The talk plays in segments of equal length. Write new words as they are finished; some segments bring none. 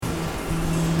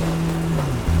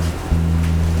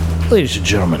Ladies and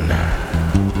gentlemen,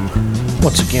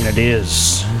 once again it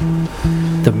is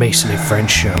the Mason and Friends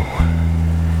Show,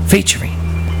 featuring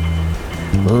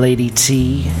Lady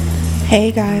T.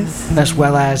 Hey guys. As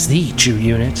well as the Jew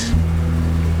Unit.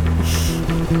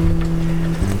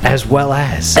 As well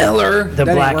as Eller, the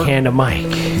Black Hand of Mike.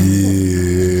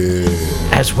 Yeah.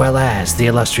 As well as the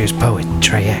illustrious poet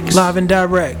Trey X. Live and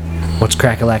direct. What's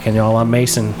crack-a-lackin', y'all? I'm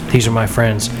Mason. These are my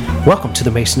friends. Welcome to the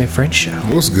Mason and Friends Show.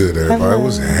 What's good, everybody? Hello.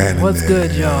 What's happening? What's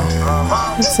good, y'all?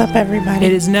 What's up, everybody?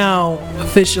 It is now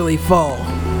officially fall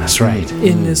That's right.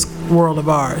 in this world of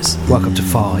ours. Welcome to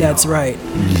fall, That's y'all. right.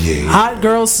 Yeah. Hot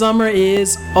girl summer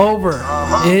is over.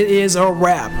 It is a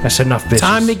wrap. That's enough, bitches.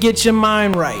 Time to get your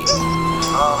mind right.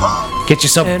 get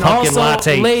yourself a And pumpkin also,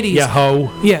 latte, ladies, ya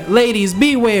hoe. Yeah, ladies,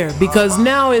 beware, because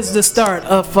now is the start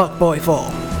of fuckboy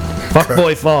fall.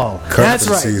 Fuckboy fall. That's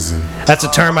Cuffing right. season. That's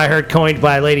a term I heard coined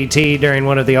by Lady T during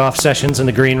one of the off sessions in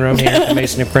the green room here at the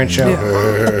Mason and Friends Show.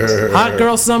 Hot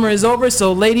girl summer is over,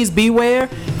 so ladies, beware.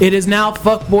 It is now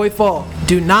fuckboy fall.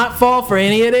 Do not fall for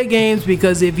any of their games,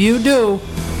 because if you do,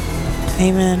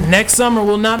 Amen. next summer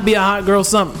will not be a hot girl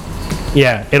summer.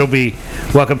 Yeah, it'll be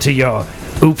welcome to your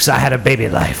oops, I had a baby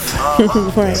life.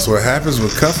 Right. That's what happens when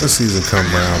cuffing season come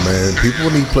around, man. People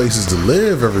need places to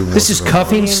live every once This is in a while.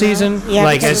 cuffing season? Yeah,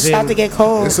 like because as it's about in to get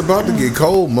cold. It's about to get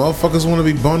cold. Motherfuckers want to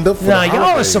be bundled up for Nah, the y'all are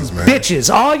holidays, some man.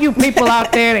 bitches. All you people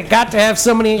out there that got to have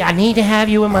somebody, I need to have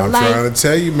you in my I'm life. trying to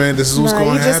tell you, man. This is what's No,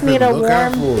 going you to just happen. need a Look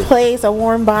out for warm it. place, a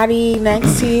warm body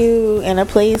next to you, and a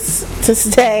place to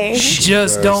stay.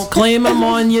 Just don't claim them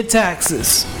on your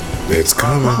taxes. It's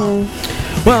coming.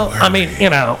 Well, I mean, you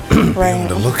know, Be on Right.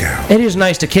 the lookout. it is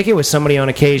nice to kick it with somebody on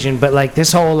occasion, but like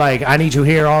this whole like I need you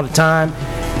here all the time,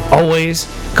 always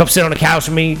come sit on the couch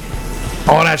with me,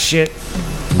 all that shit,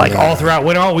 like all throughout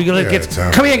winter. Oh, we gonna Yeah, get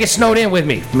time. come here and get snowed in with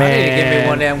me, man. I need to give me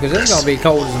one of them because it's gonna be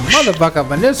cold as a motherfucker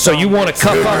up in this. So you want to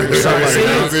cuff up with somebody?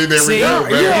 There we See, go,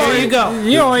 man. there you go.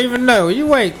 You don't even know. You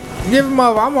wait. Give him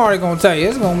up. I'm already gonna tell you.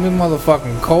 It's gonna be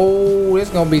motherfucking cold.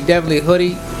 It's gonna be definitely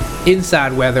hoodie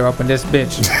inside weather up in this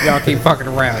bitch. Y'all keep fucking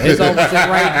around. It's almost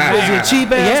right. Is your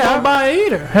cheap ass Yeah. don't buy a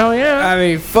heater? Hell yeah! I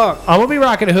mean, fuck. I'm gonna be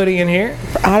rocking a hoodie in here.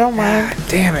 I don't mind.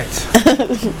 Damn it.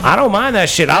 I don't mind that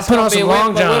shit. I'll put on some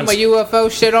long johns. With my UFO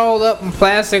shit all up and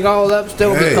plastic all up,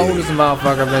 still Hey. be cold as a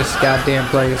motherfucker in this goddamn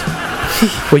place.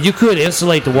 Well, you could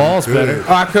insulate the walls better.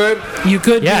 Oh, I could. You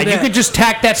could Yeah, do you that. could just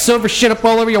tack that silver shit up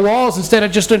all over your walls instead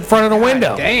of just in front of the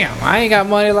window. Damn, I ain't got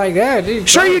money like that. Jeez,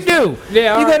 Sure you do.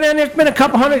 Yeah, You all go right. down there, spend a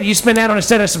couple hundred, you spend that on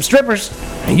instead of some strippers,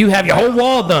 and you have your whole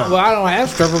wall done. Well, I don't have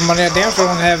stripper money. I damn sure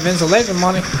don't have insulation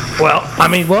money. Well, I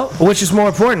mean, which is more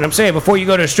important? I'm saying before you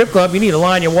go to a strip club, you need to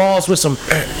line your walls with some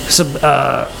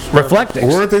reflectors.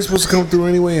 Weren't they supposed to come through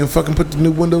anyway and fucking put the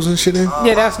new windows and shit in?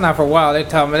 Yeah, that's not for a while. They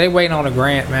tell me they waiting on a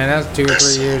grant, man. That's 2 or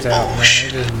 3 years out, man. They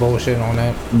just bullshit on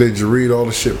that. Did you read all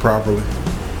the shit properly?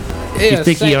 Yeah,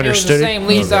 think he understood it? It was the same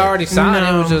lease I already signed.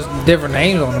 No. It was just different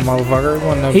names on the motherfucker. It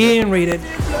wasn't no He didn't read it.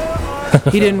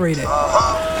 He didn't read it.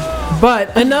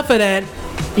 But enough of that.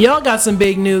 Y'all got some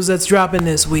big news that's dropping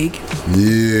this week.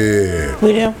 Yeah.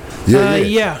 We do.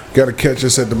 Yeah. Gotta catch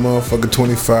us at the motherfucking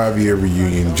 25-year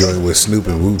reunion joint with Snoop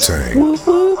and Wu-Tang. Whoop,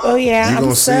 whoop. Oh, yeah. You I'm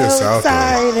gonna so see us out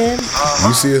there. excited.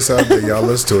 You see us out there, y'all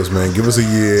listen to us, man. Give us a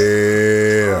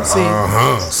yeah.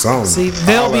 See. Something. See,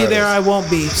 they'll Holla be at there, us. I won't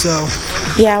be, so.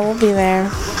 Yeah, we'll be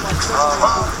there.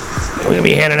 We're going to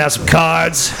be handing out some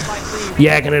cards,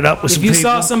 yakking it up with If some you people.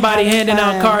 saw somebody handing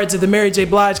out cards at the Mary J.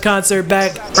 Blige concert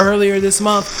back earlier this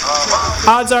month,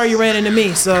 odds are you ran into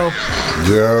me, so.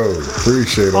 Yo,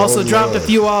 appreciate it. Also dropped a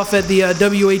few off at the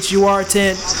WHUR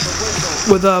tent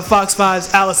with Fox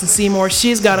 5's Allison Seymour.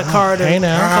 She's got a card, Hey a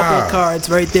now. couple of cards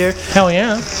right there. Hell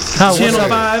yeah. How, Channel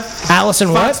what's up? 5, Allison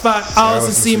Fox what? 5,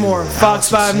 Allison Seymour, Fox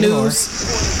 5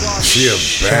 News. She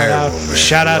a bad one, man.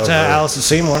 Shout out Love to her. Allison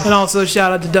Seymour. And also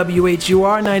shout out to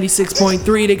WHUR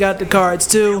 96.3. They got the cards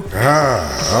too. All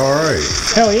right.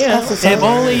 Hell yeah. That's what's If up.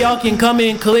 only y'all can come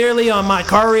in clearly on my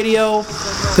car radio,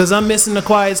 because I'm missing the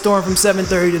Quiet Storm from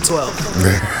 7:30 to 12.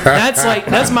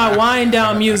 That's my wind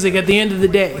down music at the end of the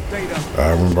day.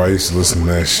 I remember I used to listen to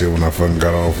that shit when I fucking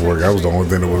got off work. That was the only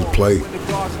thing that was play.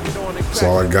 That's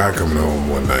all I got coming home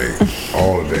one night.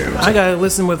 All the damn I time. gotta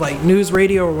listen with like news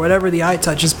radio or whatever the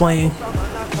iTouch is playing.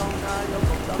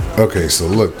 Okay, so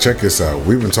look, check this out.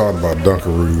 We've been talking about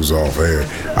Dunkaroos off air.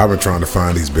 I've been trying to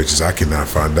find these bitches. I cannot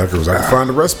find Dunkaroos. I can find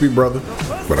the recipe, brother,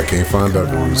 but I can't find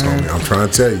Dunkaroos, homie. I'm trying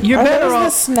to tell you. You're Are better those the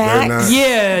off. snacks?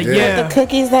 Yeah. The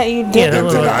cookies that you dip Yeah, the into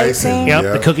little the icing. icing? Yep,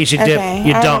 Yeah. the cookies you dip, Okay,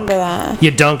 you I dunk. remember that. You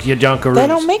dunk your Dunkaroos. They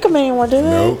don't make them anymore, do they?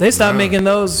 Nope. They stopped Nah. making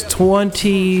those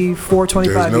 24,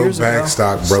 25 There's no years ago.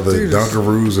 backstock, brother.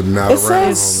 Dunkaroos are not It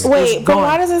around. says, homie. wait, but gone.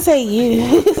 why does it say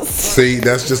used? See,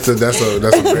 that's a bad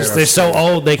They're so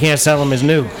old they can't sell them as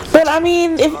new. But I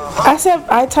mean, if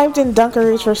I typed in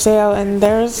Dunkaroos for sale and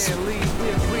there's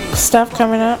stuff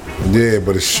coming up. Yeah,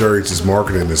 but it's shirts, it's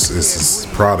marketing, it's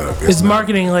product. It's not-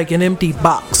 marketing like an empty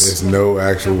box. It's no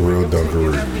actual real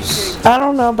Dunkaroos. I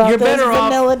don't know about You're those better off.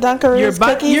 vanilla Dunkaroos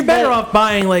cookies. You're better but- off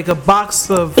buying like a box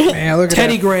of Man, look at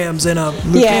Teddy that. Grahams and a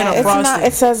Yeah, can of it's frosting. not-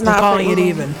 it says and not for calling it eating.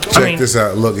 even. Check mean, this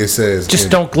out. Look, it says Just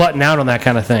don't glutton out on that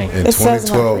kind of thing. in It says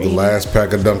not 2012, for the eating. last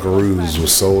pack of Dunkaroos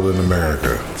was sold in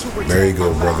America. There you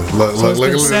go, brother. Look it's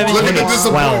been at 7 the years.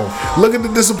 disappointment. Look at the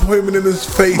disappointment in his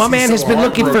face. My man He's has so been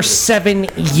looking for heartbroken. 7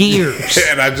 years.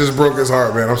 And I just broke his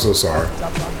heart, man. I'm so sorry. My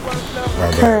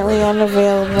bad. Currently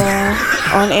unavailable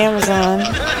on Amazon.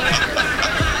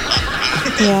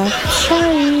 Yeah,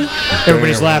 sorry.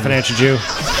 Everybody's Damn. laughing at you, Jew.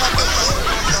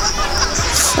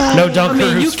 No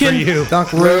Dunkaroos you for can- you.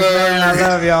 Dunkaroos, man. I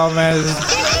love y'all, man.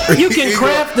 You can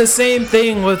craft the same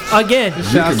thing with, again,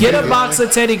 get a box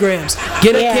of Teddy Grahams.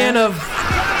 Get a Yeah. can of,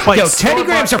 like, Yo, Teddy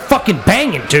Grahams are fucking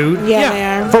banging, dude. Yeah, they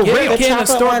are. For Get real. a can of chocolate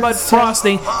store-bought ones,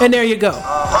 frosting, and there you go.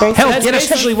 Very Hell, That's get a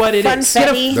basically what it is.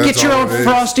 funfetti. That's Get your all own it is.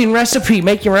 frosting recipe.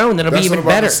 Make your own. That'll That's be what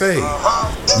even I'm about better.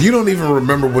 to say. You don't even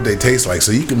remember what they taste like,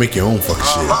 so you can make your own fucking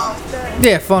shit.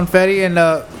 Yeah, funfetti and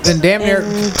damn near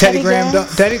And Teddy Teddy Graham,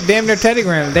 Grahams? damn near Teddy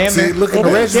Graham, damn See, near look at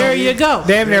that. original. There you go.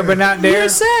 Damn near, but not there. You're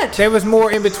set. There was more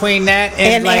in between that and,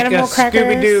 And like animal a crackers?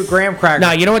 Scooby-Doo graham cracker.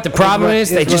 No, you know what the problem is?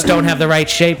 They just don't have the right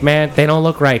shape, man. They don't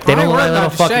look right. They I don't ain't look like worried little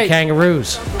about the fucking shape.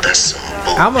 kangaroos.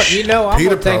 I'm Peter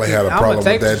gonna take probably had a problem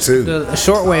with that, too. The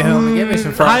short way home and get me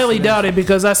some frosting. Highly doubt it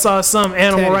because I saw some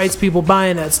animal Teddy's. rights people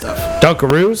buying that stuff.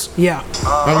 Dunkaroos? Yeah.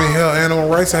 I mean, hell, animal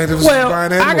rights activists Well,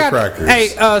 buying I animal got. crackers.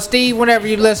 Hey, Steve. Whenever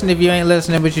you listen, if you ain't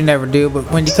listening, but you never do, but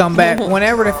when you come back,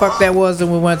 whenever the fuck that was,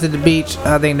 and we went to the beach,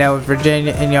 I think that was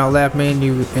Virginia, and y'all left me, and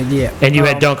you, and yeah. And you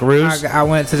had Dunkaroos? I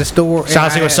went to the store. and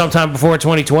Sounds like I it was had- sometime before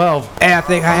 2012. And I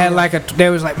think I had like they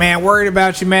was like, man, worried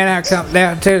about you, man. I come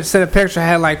down to send a picture. I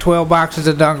had like 12 boxes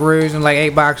of Dunkaroos and like 8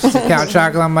 boxes of Count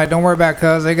Chocolate. I'm like, don't worry about it,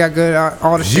 cuz they got good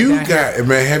all the shit. You down here. got,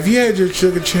 man, have you had your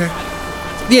sugar check?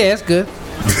 Yeah, it's good.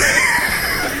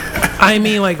 I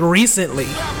mean, like recently.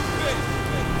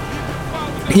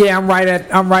 Yeah, I'm right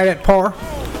at par.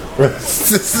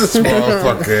 This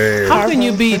motherfucker. How can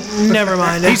you be? Never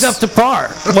mind. He's up to par.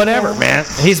 Whatever, man.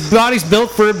 His body's built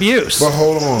for abuse. But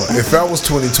hold on, if that was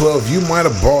 2012, you might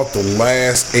have bought the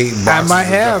last 8 boxes I might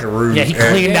have. of Dunkaroos. Yeah, he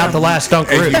cleaned out the last And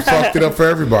you Dunkaroo. fucked it up for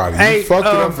everybody. You fucked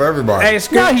it up for everybody. Hey, No,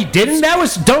 Scoop. he didn't. That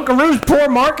was Dunkaroo's poor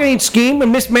marketing scheme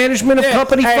and mismanagement of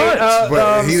company funds.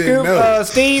 But he didn't Scoop, know.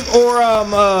 Steve or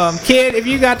Kid, if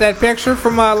you got that picture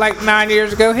from like 9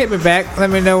 years ago, hit me back. Let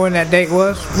me know when that date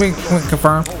was. We can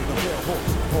confirm.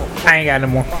 I ain't got no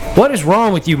more. What is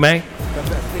wrong with you, man?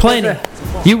 Plenty.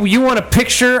 You want a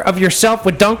picture of yourself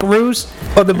with Dunkaroos?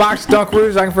 Oh, the box of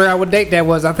Dunkaroos, I can figure out what date that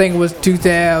was. I think it was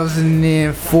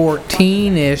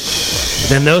 2014-ish.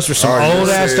 Then those were some Oh, you old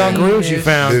ass said- Dunkaroos you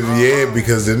found. Yeah,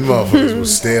 because them motherfuckers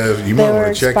was stale. You might They want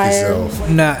were to check expired. yourself.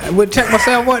 Nah, we'll check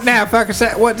myself. What now? If I can say,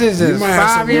 what is You this? might have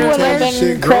 5 some You years? would have That been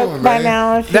shit croaked growing, by man.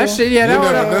 now. If That you- shit, yeah, You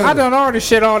never know. I done already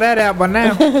shit all that out by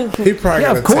now. He probably Yeah,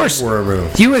 got of a course. tapeworm in him.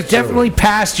 You have definitely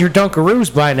passed your Dunkaroos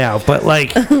by now, but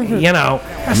like, you know,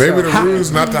 Maybe the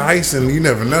rules not the icing. You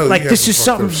never know. like You this have is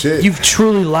some fucked up something shit. you've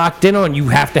truly locked in on. You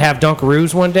have to have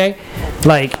Dunkaroos one day.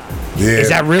 Like, Yeah. is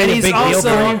that really And a he's big deal for also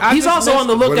you? I he's just also on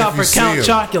the What lookout if you for Count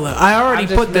see him? Chocula. I already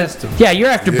put the Yeah, you're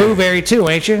after Yeah. Blueberry too,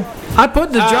 ain't you? I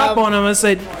put the drop on him and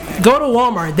said, go to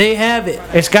Walmart. They have it.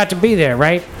 It's got to be there,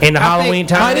 right? In the I Halloween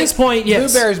think- By time. this point,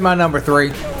 yes. Blueberry's my number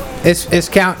 3. It's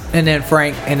Count and then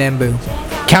Frank and then Boo.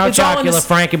 Count It's all in Chocula, this-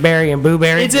 Frankenberry, and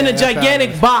Blueberry. It's in a that's how it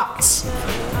gigantic box.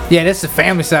 Yeah, this is the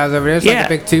family size over there. It's Yeah. like a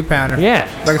big 2-pounder. Yeah.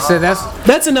 Like I said, that's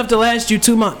That's enough to last you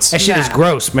 2 months. That shit is Nah.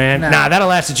 gross, man. Nah. Nah, that'll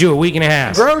last you a week and a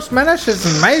half. gross, man. That shit's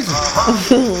amazing.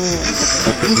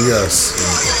 Yes.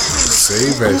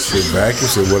 Save that shit, vacuum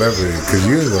shit, whatever. Because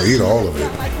you ain't going to eat all of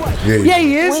it. Yeah,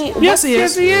 he is. Wait, Yes, he is.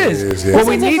 Yes, he is. He is, yeah. Well, What's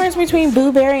we the need. difference between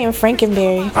blueberry and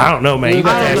frankenberry? I don't know, man. You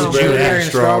got to I ask don't the know. Jew Blueberry that. and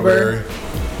strawberry.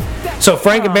 So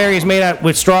Frankenberry is made out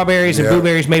with strawberries, and Yeah.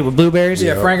 blueberries made with blueberries.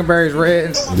 Yeah, Frankenberry's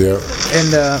red Yeah.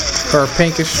 and or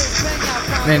pinkish,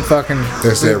 and fucking.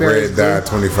 That's that blueberry's red dye, blue.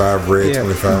 25, red Yeah.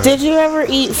 25. Did you ever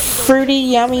eat fruity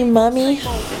yummy mummy?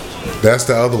 That's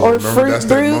the other Or one. Remember, that's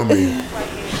that fruit mummy.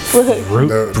 Fruit.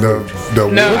 The No,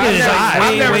 Look at his eyes.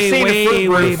 I've never Wait, seen wait, the fruit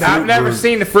wait, brute. I've never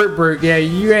seen the fruit brute. Yeah,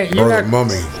 you ain't. You or the not.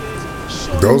 mummy.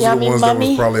 Those are the Yummy ones that mummy?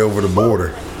 was probably over the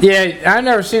border. Yeah, I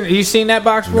never seen it. You seen that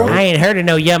box before? I ain't heard of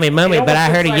no yummy mummy, but I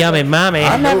heard of yummy mommy.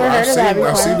 I never heard of that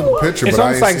I've seen before. the picture, It's but I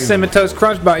almost ain't like seen Cinnamon Toast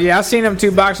Crunch box. Yeah, I've seen them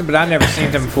 2 boxes, but I never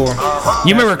seen them before.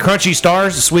 You remember Crunchy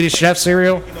Stars, the Swedish Chef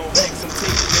cereal?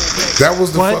 That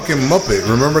was the fucking Muppet.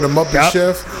 Remember the Muppet Yep.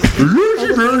 Chef?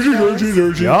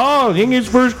 Oh, English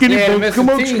first skinny Yeah, folks, Mr. come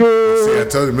on, T. sir. See, I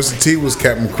told you, Mr. T was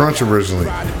Captain Crunch originally.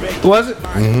 Was it?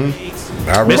 I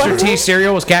remember. Mr. T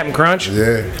cereal was Captain Crunch.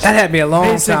 Yeah, That had to be a long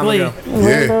Basically. time ago. yeah.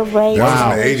 Rainbow Bright That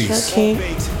was in the chocolate 80s.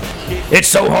 shortcake. It's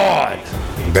so hard.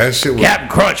 That shit was. Captain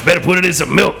Crunch, better put it in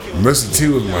some milk. Mr. T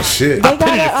was my shit. They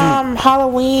got a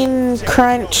Halloween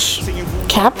Crunch,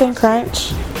 Captain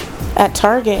Crunch, at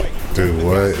Target. Dude,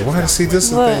 what? Why? See, this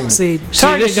is the Look. thing. See, this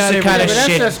Target is got the kind everything. of But that's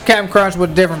shit. just Captain Crunch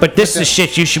with different. But this is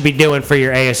shit you should be doing for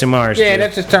your ASMRs. Yeah, dude.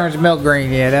 that just turns milk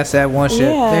green. Yeah, that's that one shit.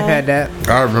 Yeah. They've had that.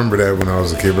 I remember that when I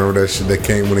was a kid. Remember that shit that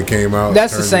came when it came out?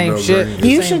 That's the Turned same milk shit.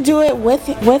 green? You Same. should do it with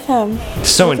him.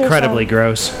 so With your incredibly son.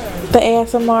 gross. The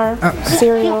ASMR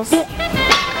cereals.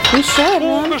 You should,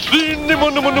 man. There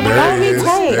That'd he be is.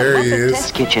 tight. There he Muppet is.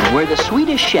 Test Kitchen, where the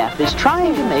Swedish chef is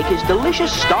trying to make his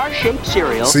delicious star-shaped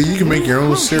cereal. See, you can make your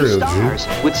own Crunchy cereal, stars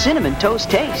Drew. with cinnamon toast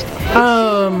taste.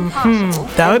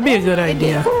 That would be a good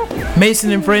idea.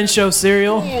 Mason and Friends show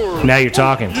cereal. Now you're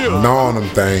talking. Gnawing them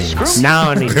things.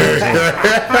 Now on these days.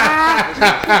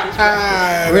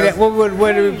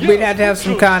 We'd have to have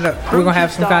some kind of. We're gonna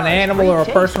have some kind of animal or a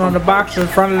person on the box or in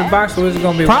front of the box. So it's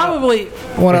gonna be Probably.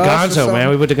 one of us or Gonzo, man. something.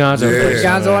 We put the Gonzo. Yeah. first.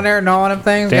 Gonzo on there, gnawing them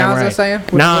things. Damn Gonzo right. saying.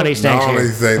 Now on these things Gnaw on here.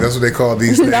 these things. That's what they call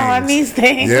these things. No, on these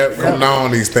things. Yep, come gnaw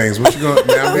on these things. What you gonna?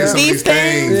 Now, get some of these These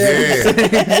things. things?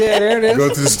 Yeah. Yeah, there it is.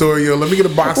 Go to the store, yo. Let me get a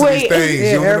box of these Wait. things.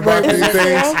 Yeah, You want me to box of these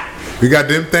everybody- things? We got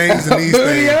them things and these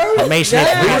things. Mason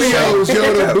and Friends show. Bootios,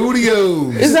 yo, the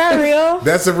bootios. Is that real?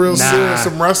 That's a real cereal.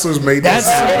 Some wrestlers made that.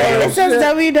 That's- It says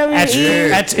WWE. That's, Yeah.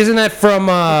 that's isn't that from?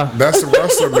 That's a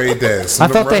wrestler made that. I Some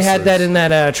of thought them they had that wrestlers. in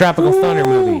that Tropical Thunder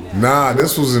movie. Nah,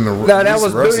 this was in the. No, that this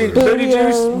was wrestler. booty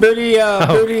juice, booty.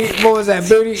 What was that?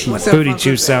 Booty. What's that? Booty fucking-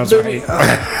 juice sounds booty-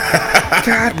 right.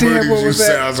 God Booty damn, what juice was that?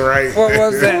 sounds right. What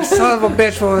was that? Son of a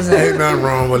bitch, what was Ain't that? nothing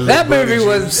wrong with That little movie booty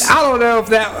was, juice. I don't know if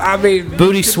that, I mean,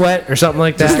 Booty sweat or something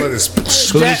like Just let that. it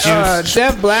sp- Booty Jeff,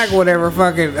 Jeff Black, whatever,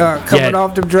 fucking coming Yeah.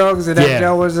 off them drugs, and that Yeah.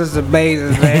 show was just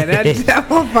amazing, man. That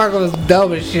motherfucker was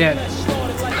dumb as shit.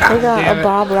 We got Damn a it.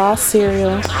 Bob Ross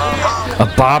cereal. A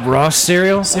Bob Ross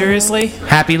cereal. Seriously?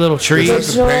 Happy Little Trees. Is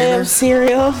that Joy painter? of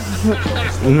cereal.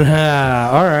 Nah,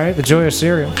 all right. The joy of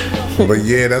cereal. But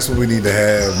yeah, that's what we need to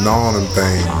have. Gnaw on them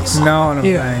things. No, no,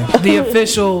 Yeah. thing. The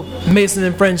official Mason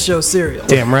and Friends show cereal.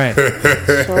 Damn right.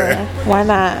 Sure. Why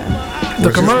not? The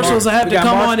commercials have We to got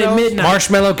come on at marshmallows? midnight.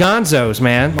 Marshmallow Gonzos,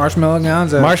 man. Marshmallow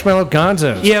Gonzo. Marshmallow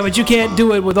Gonzos. Yeah, but you can't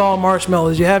do it with all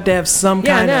marshmallows. You have to have some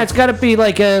Yeah, kind no, of. it's got to be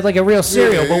like a real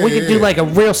cereal. But we could do like a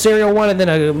real cereal one, and then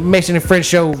a Mason and Friends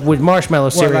show with marshmallow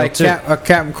What, cereal like too.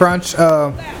 Captain Crunch?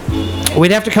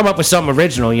 We'd have to come up with something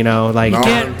original, you know, like No.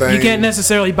 You can't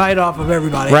necessarily bite off of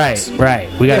everybody. right, else. right.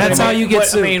 We got. That's how you get what, I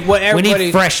sued. mean, what We everybody,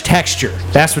 need fresh texture.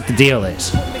 That's what the deal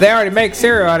is. they already make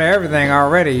cereal out of everything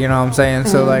already, you know what I'm saying?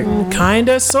 So, like,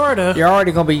 Kinda, sorta. you're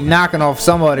already going to be knocking off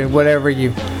somebody, whatever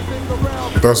you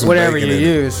Throw some whatever bacon you in it.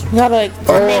 use. You gotta make it like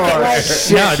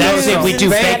No, that's it. We do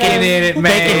bacon in it,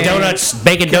 man.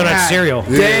 bacon donut God. cereal,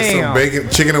 Yeah, Damn. some bacon,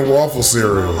 chicken and waffle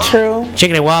cereal. true.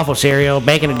 chicken and waffle cereal,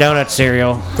 bacon and donut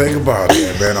cereal. Think about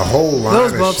that, man. A whole line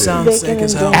Those of both shit. sound Bacon sick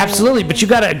as and hell. Absolutely, but you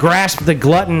got to grasp the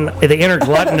inner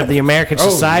glutton of the American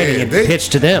society yeah, and they- pitch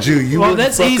to them. Dude, you Well, would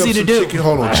that's fuck up easy to some do. Chicken,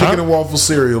 hold on, chicken and waffle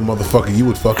cereal, motherfucker. You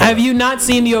would fuck up. Have you not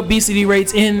seen the obesity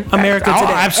rates in America Oh,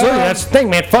 today? absolutely. That's the thing,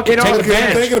 man. Fucking all take depends.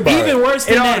 advantage. Thinking about Even it. worse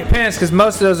It than all that. depends because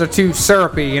most of those are too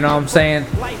syrupy, you know what I'm saying?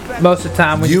 Most of the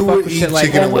time when you, You fuck would with eat shit like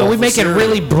chicken that. and Well, we waffle make it cereal.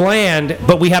 really bland,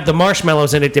 but we have the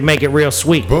marshmallows in it to make it real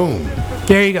sweet. Boom.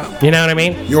 There you go. You know what I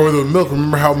mean? You order the milk.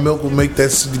 Remember how milk would make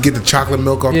that? Get the chocolate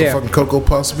milk off the Yeah. fucking Cocoa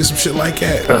Puffs. Be some shit like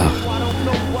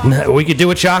that. We could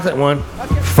do a chocolate one.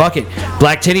 Fuck it.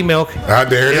 Black titty milk. Ah,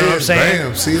 there it You know what I'm is. saying?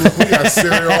 Bam. See, look, we got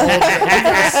cereal all day.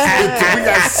 We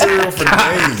got cereal for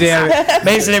days. Damn it.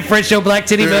 Mason and French show black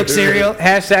titty milk cereal.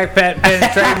 Hashtag Pat Penn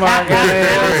trademark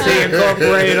LLC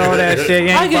incorporated all that shit. You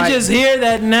ain't I can fight- just hear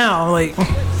that now. Like,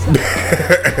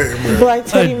 Black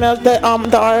titty milk, the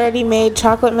already made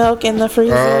chocolate milk in the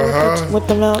freezer with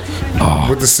the milk.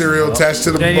 With the cereal attached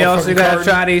to the Then you also motherfucking gotta carton.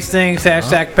 try these things.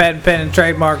 Hashtag patent pen,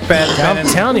 trademark patent pen. I'm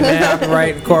telling you, man.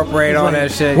 Copyright, incorporate all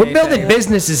that shit. We're building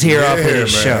businesses here off of Yeah,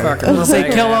 this man. show. Fucking Say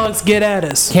say Kellogg's, get at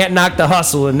us. Can't knock the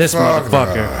hustle in this Fuck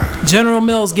motherfucker. General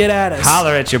Mills, get at us.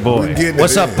 Holler at your boy. We getting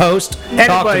What's it up, in. Post? Talk to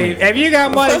Anybody, me. if you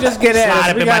got money, just get at Slide us.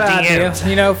 up We in got my an idea. DMs.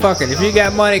 You know, fuck it. If you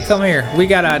got money, come here. We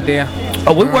got an idea.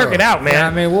 Oh, we work it out, Yeah,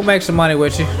 I man. mean, we'll make some money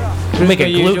with you. We make a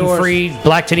Just gonna use yours. gluten-free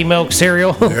black titty milk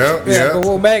cereal. Yep, Yeah, yep. but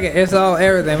we'll make it. It's all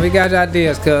everything. We got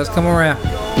ideas, cuz. Come around.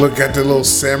 Look at the little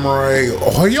samurai.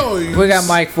 Oh, yo. We got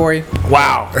Mike for you.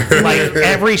 Wow. Like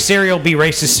every cereal be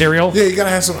racist cereal. Yeah, you gotta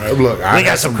have some. Look, We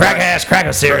got some crack ass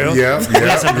cracker cereal. Yeah, We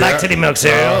got some black yeah. titty milk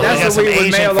cereal. we got That's some what we would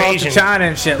Asian mail off to Asian. China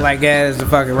and shit like that is the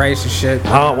fucking racist shit.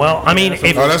 Oh well, I mean, if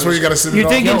Oh, that's where you gotta send You're it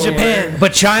off. thinking Yo, Japan.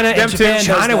 but China Them and two Japan, does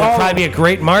China would all- probably be a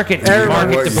great market to Everyone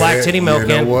market What? the black Yeah, titty milk you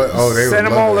know in. what? Oh, they Send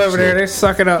would them all love over that there. They shit.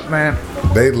 suck it up, man.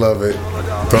 They love it.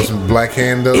 Throw some black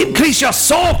hand up. Increase your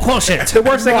soul quotient. The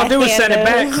worst thing I'll do is send it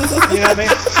back. You know what I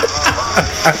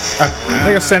mean?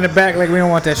 They'll send it back like we don't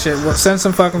want that shit. Well, send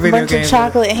some fucking video Bunch of games.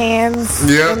 chocolate hands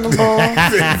Yep. in the bowl.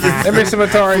 Let me some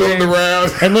Atari Floating games.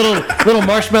 around. And little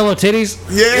marshmallow titties.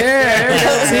 Yeah.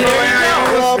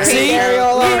 Little pink See?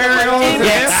 areola. It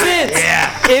makes sense.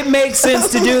 It makes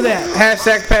sense to do that.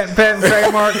 Hashtag patent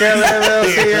trademark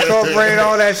LLC incorporated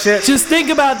all that shit. Just think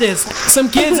about this. Some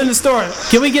kids in the store.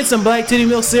 Can we get some black titty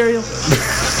milk cereal?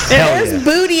 There's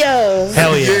Bootios.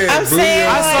 Hell yeah. Yeah, I'm saying,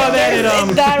 I saw like, that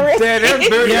at, direct- Yeah, there's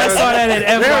booty. Yeah, I saw that at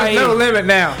There's FYE. no limit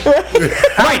now.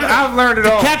 Right. I've learned it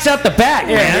all. Cat's out the back,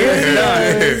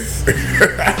 man.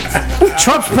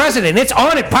 Trump's president. It's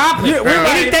on it, pop.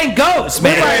 Anything goes,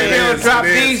 man. Everybody be able to drop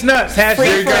It is. these nuts. There you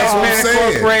Hashtag go, that's what I'm patent saying.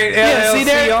 incorporated Yeah, see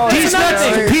there? LLC. all that These shit. nuts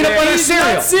is peanut butter These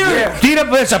cereal. nuts cereal.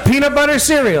 It's a peanut butter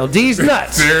cereal. These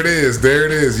nuts. There it is. There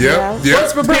it is. Yep. Yeah. Yep.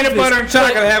 What's for Peanut butter and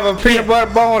chocolate. Have a peanut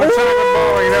butter ball and a chocolate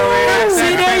ball. You know what I mean?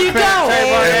 See, there you go.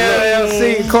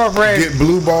 LLC incorporated. Get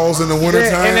blue balls in the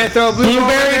wintertime. And then throw a blue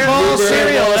Blueberry ball ball in there.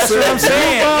 cereal. That's what I'm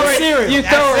saying. Cereal. You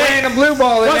throw a random blue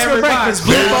ball in What's for every breakfast? box.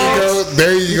 Blue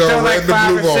There you go. There you go. Throw like Random 5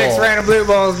 blue or 6 ball. random blue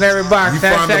balls in every box. You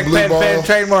find the Hashtag blue ball. patent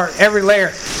trademark every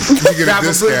layer. You get Drop a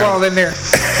a blue ball discount. in there.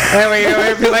 That way, you know,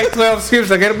 it'd be like 12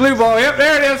 scoops. I get a blue ball. Yep,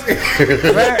 there it is.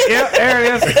 Yep, there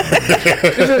it is.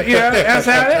 You know, that's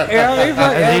how it is. You know, he's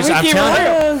like, These- we I'm keep it telling you.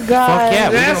 real. Oh, God. Fuck yeah.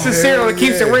 That's the cereal that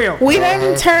keeps it real. We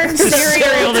done turned cereal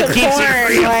cereal that to keeps it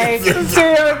porn. Like, The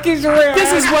cereal that keeps it real.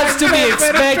 This is what's to be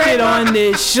expected on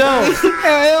this show.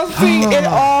 LLC, it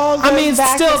all goes I mean,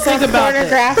 back still to some think about that.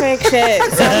 pornographic shit.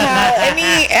 Somehow,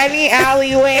 any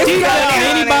alleyway. Do you know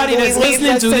anybody that's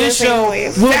listening to this show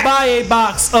will buy a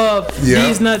box of Yeah.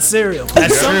 these nuts cereal?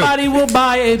 That's true. Somebody will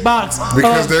buy a box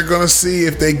Because of they're gonna see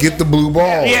if they get the blue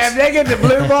balls. Yeah, if they get the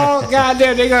blue ball,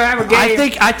 goddamn, they're gonna have a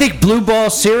game. I think blue ball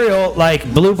cereal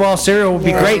would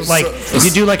be great. Like if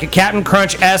you do like a Captain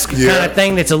Crunch esque Yeah. kind of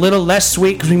thing that's a little less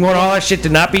sweet because we want all our shit to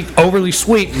not be overly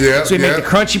sweet. Yeah, So we make yeah. the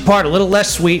crunchy part a little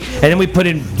less sweet, and then we put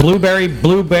in blueberry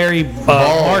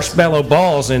marshmallow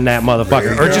balls in that motherfucker,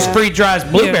 There you or go. just free dries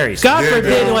blueberries. God Yeah, forbid,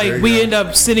 there you like go. we end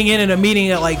up sitting in a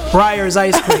meeting at like Breyer's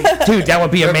Ice Cream. Dude, that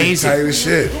would be That'd be amazing. tight as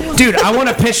shit. Dude, I want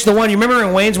to pitch the one. You remember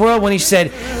in Wayne's World when he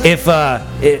said, I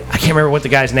can't remember what the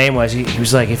guy's name was. He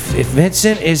was like, if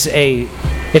Vincent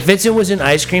was an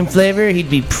ice cream flavor, he'd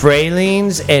be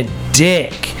pralines and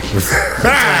dick.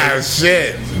 Ah,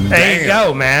 shit. There you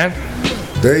go, man.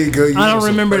 There you go. I don't want some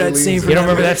remember that pralines scene. and From You don't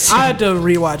remember that scene? I had to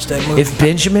rewatch that movie. If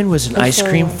Benjamin was an ice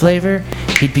cream flavor,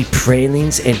 he'd be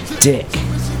pralines and dick.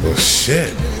 Well,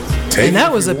 shit. Take And it that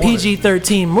if was you a want it.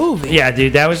 PG-13 movie. Yeah,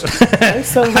 dude, that was.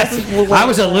 So I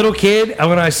was a little kid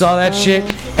when I saw that shit,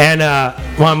 and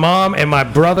my mom and my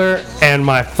brother and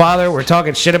my father were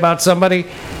talking shit about somebody,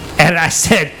 and I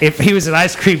said if he was an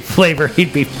ice cream flavor,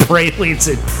 he'd be pralines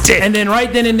and dick. And then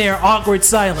right then and there, awkward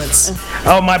silence.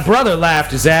 Oh, my brother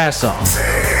laughed his ass off.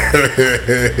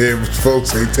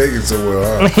 Folks ain't taking so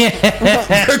well,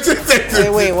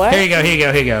 huh? Wait, what? Here you go, here you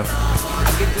go, here you go.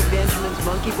 Get to be Benjamin's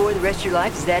monkey boy the rest of your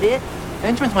life? Is that it?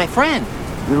 Benjamin's my friend.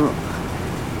 No.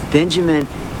 Benjamin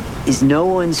is no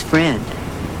one's friend.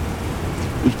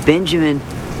 If Benjamin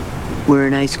were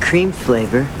an ice cream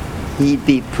flavor, he'd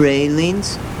be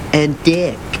pralines and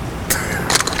dick.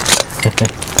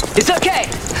 It's okay.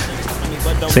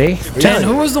 See? And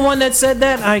who was the one that said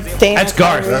that? That's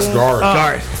Garth. That's Garth.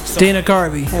 Garth. Dana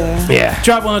Carvey. Yeah.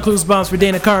 Drop one of the clues bombs for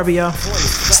Dana Carvey, y'all.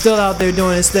 Still out there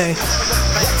doing his thing.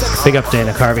 Big up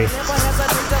Dana Carvey.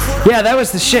 Yeah, that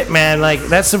was the shit, man. Like,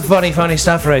 that's some funny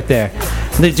stuff right there.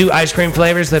 They do ice cream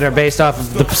flavors that are based off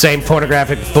of the same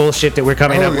pornographic bullshit that we're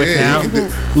coming up with now. you can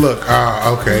do- look,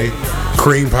 okay,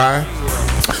 cream pie.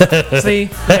 See,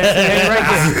 that's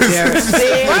right there.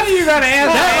 Yeah. Why are you gonna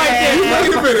ask That right there.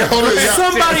 Wait a minute, hold on.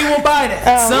 Somebody will buy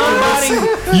that.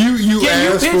 Somebody. You Can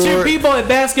you asked picture for it. people at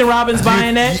Baskin Robbins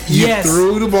buying that? You Yes.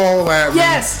 threw the ball at me.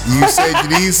 Yes. You said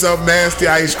you need some nasty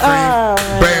ice cream.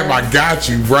 Bam, I got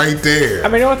you right there. I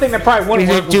mean, the only thing that probably wouldn't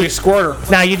You work would do- be Squirter.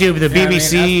 Now you do the Yeah, I mean,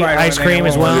 BBC that's probably ice one thing cream I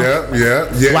as won't well.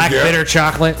 Yeah. Black bitter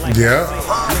chocolate. Yeah.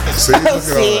 See, look at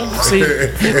see. all that.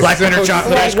 See, Black bitter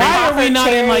chocolate ice cream. why are we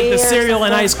not in like the cereal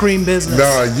and ice cream business?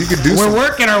 No, you can do We're some.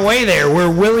 working our way there. We're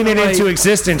willing it into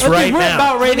existence I think right we're now.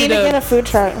 about We ready need to get a to. food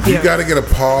truck. You gotta get a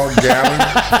Paul Gallon.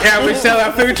 Yeah, we sell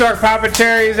our food truck popping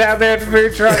cherries out there at the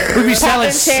food truck. We'd be selling.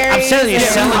 Poppin' cherries, I'm telling you, yeah.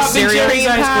 selling Poppin' cereals. cherries.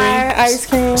 Cream pie, ice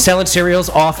cream. Selling cereals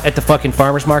off at the fucking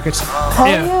farmers markets. Oh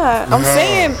Yeah. yeah, I'm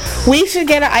saying we should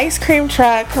get an ice cream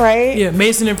truck, right? Yeah,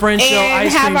 Mason and French show And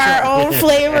ice have cream. our truck. own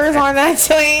flavors on that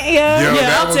joint. Yeah. Yo, Yeah,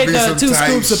 that I'll would take be some 2 tight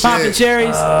scoops of shit. poppin'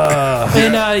 cherries,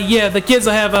 and yeah, the kids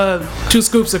will have 2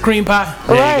 scoops of cream pie.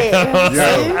 Right.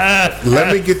 Yo,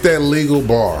 let me get that legal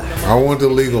bar. I want the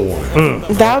legal one.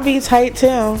 That would be tight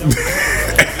too.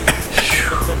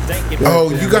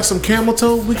 Oh, you got some camel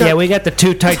toe? We got. Yeah, we got the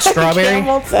too tight strawberry.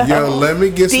 Camel toe. Yo, let me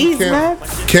get some These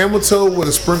nuts? camel toe with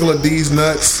a sprinkle of these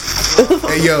nuts.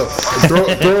 Hey, yo, throw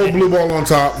a blue ball on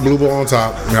top. Blue ball on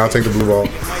top. Yeah, I'll take the blue ball.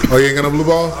 Oh, you ain't got no blue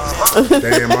ball?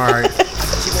 Damn, all right.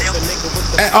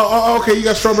 Hey, okay, you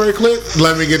got strawberry clit?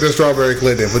 Let me get the strawberry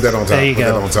clit then. Put that on top. There you Put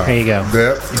go. That on top. There you go.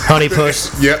 Yep. Honey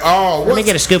puss. Yeah. Oh, Let me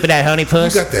get a scoop of that honey You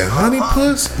puss. got that honey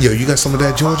puss? Yo, you got some of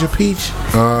that Georgia peach?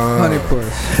 Honey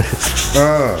puss.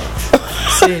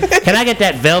 Can I get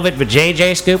that velvet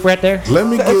vajayjay scoop right there? Let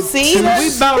me get See, two. that's-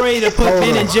 We about ready to put Hold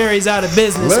Ben on. and Jerry's out of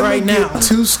business Let right me now. get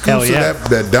 2 scoops Hell yeah. of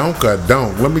that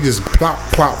donka. Let me just plop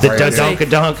The right there. dunk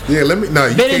dunk. Yeah, let me. No,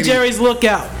 you Ben can't. and Jerry's look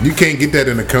out. You can't get that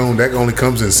in a cone. That only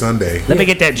comes in Sunday. Let me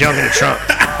get that junk in the trunk.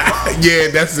 Yeah,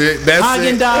 that's it. That's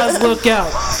Haagen it. Dazs look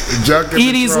out. Junk in the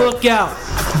Edie's trunk. look out.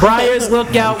 Briar's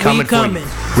look out. We Coming for you. coming.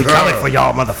 We coming for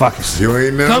y'all, motherfuckers. You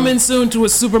ain't know. Coming soon to a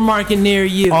supermarket near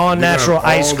you. All natural all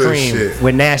ice this cream shit.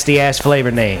 with nasty ass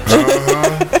flavor names.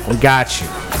 We got you.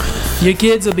 Your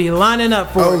kids will be lining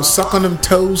up for Oh, it. suck on them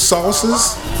toes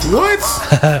sauces. What?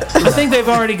 I think they've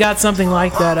already got something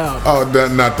like that out. Oh,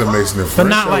 not the Mason and But French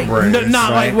not like brands.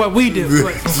 not like what we do.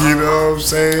 But You know what I'm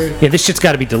saying? Yeah, this shit's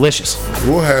got to be delicious.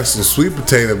 We'll have some sweet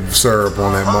potato syrup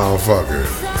on that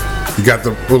motherfucker. You got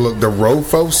the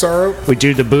Rofo syrup? We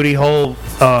do the booty hole,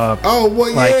 Oh,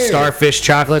 what? like Yeah. starfish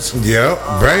chocolates. Yep,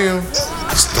 bam.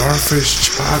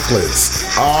 Starfish chocolates.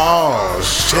 Oh,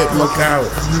 shit, look out.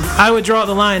 I would draw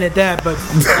the line at that. But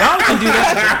y'all can do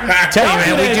that. Tell you, Y'all man,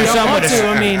 do we that do if y'all something want with to.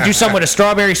 I mean, do something with a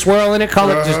strawberry swirl in it. Call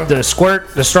it just the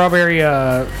squirt, the strawberry.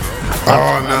 Oh, no.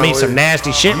 I mean, some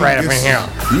nasty shit right up in here.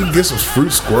 You can get some fruit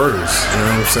squirters. You know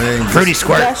what I'm saying? Fruity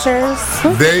squirt.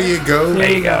 Gushers. There you go.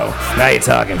 There you go. Now you're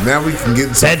talking. Now we can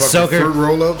get some Bed fucking soaker. fruit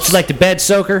roll-ups. It's like the bed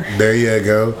soaker. There you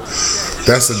go.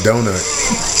 That's a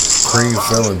donut. Cream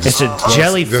filling. It's a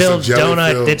jelly-filled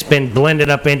donut that's been blended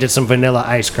up into some vanilla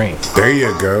ice cream. There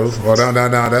you go. Well, no.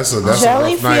 That's a rough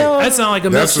Jelly-filled. night. that sounds like a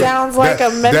That's mix. Sounds like a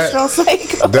menstrual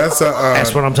cycle. That's a.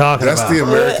 That's what I'm talking That's about. the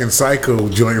American Psycho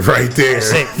joint right there.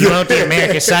 Sick. You want the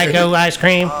American Psycho ice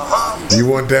cream? You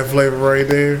want that flavor right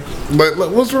there? But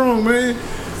look, what's wrong, man?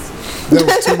 That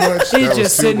was too much. He's That was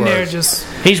just too sitting there, much. just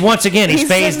He's once again, he's He's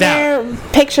phased sitting out. there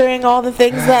picturing all the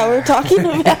things that we're talking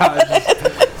about.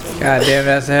 God damn,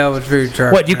 that's a hell of a food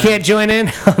truck. What, you can't join in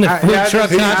on the food yeah, I truck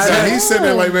just- concept? He's sitting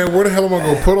there like, man, where the hell am I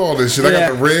gonna put all this shit? I got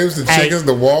Yeah. the ribs, the Hey. chickens,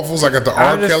 the waffles. I got the R.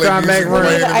 I'm just Kelly trying to music make room.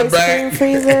 playing the in ice the cream back.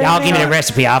 freezer. Y'all give me the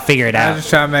recipe. I'll figure it I'm out. just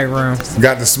trying to make room.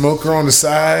 Got the smoker on the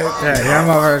side. Yeah, y'all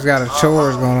motherfuckers got a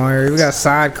chores going on here. We got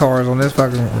sidecars on this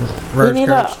fucking We road need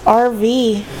a coach.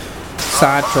 RV.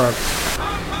 Side truck.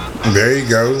 There you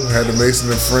go. Had the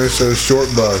Mason and French show short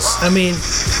bus. I mean,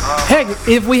 heck,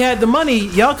 if we had the money,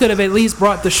 y'all could have at least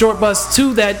brought the short bus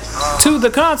to the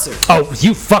concert. Oh,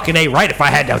 you fucking ain't right if I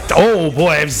had to. Oh,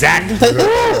 boy, exactly.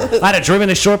 I'd have driven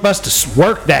the short bus to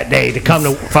work that day to come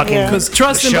to fucking Yeah. Because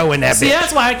trust the me, show in that see, bitch.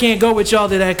 that's why I can't go with y'all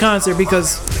to that concert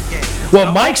because Well,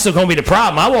 Mike's still gonna be the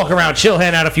problem. I walk around, chill,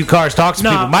 hand out a few cards, talk to Nah,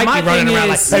 people. Mike my be running thing around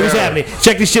is- like, "Hey, what's Yeah. happening?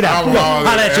 Check this shit out. I'm all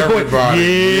Holla at your boy. everybody.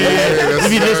 Yeah, that's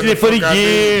if you listening for the what I do.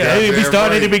 yeah, That's if you started at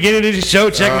the everybody. beginning of the show,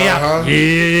 check me out. Uh-huh.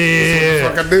 Yeah,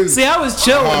 Fuck I do. see, I was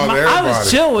chill. Oh, With I was everybody.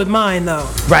 chill with mine though.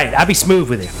 right. I be smooth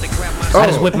with it. I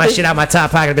just whip my shit out my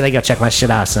top pocket and be like, "Yo, check my shit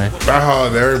out, son." I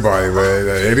hollered at everybody, man.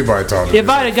 Anybody talking to If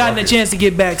me, I'd have gotten a fuck it. chance to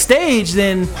get backstage,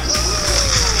 then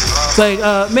it's like,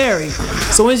 Mary,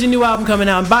 so So when's your new album coming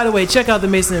out? And by the way, check out the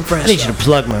Mason and Friends I need you show. to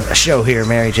plug my show here,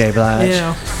 Mary J. Blige.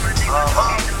 Yeah.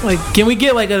 Like, can we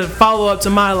get like a follow up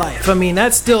to My Life? I mean,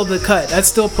 that's still the cut. That's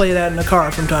still play that in the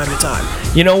car from time to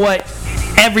time. You know what?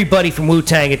 Everybody from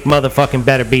Wu-Tang, it motherfucking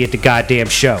better be at the goddamn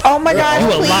show. Oh my God, You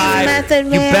please, alive? Method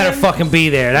You Man. better fucking be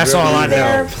there. That's all I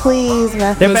There, know. please,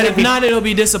 Method There Man. better If be. not, it'll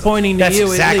be disappointing to That's you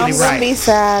exactly at I'm least. gonna right. be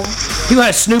sad. You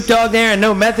got Snoop Dogg there and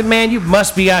no Method Man, you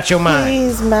must be out your mind.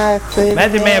 Please, Method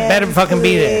Method Man better fucking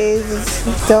be there.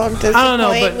 Please. Don't disappoint I don't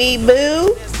know, but- me,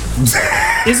 boo.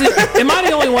 Am I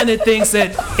the only one that thinks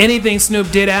that anything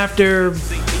Snoop did after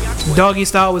Doggy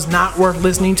Style was not worth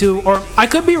listening to? Or I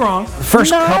could be wrong.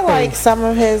 First No, I couple. like some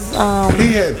of his.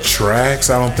 He had tracks.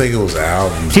 I don't think it was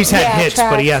albums. He's had Yeah, hits,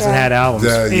 but he tracks, hasn't yeah. had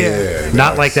albums. Yeah.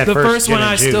 Not like that The first, first one Gin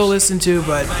I and Juice. still listen to,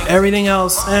 but everything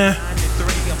else, I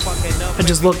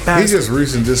just look He past. just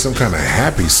recently did some kind of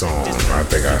happy song. I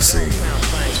think I seen.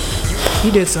 He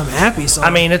did some happy songs.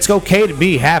 I mean, it's okay to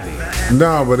be happy.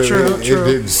 No, but True. it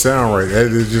didn't sound right. It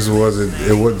just wasn't.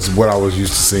 It wasn't what I was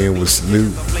used to seeing with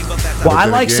Snoop. Well, I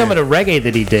then like again- some of the reggae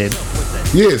that he did.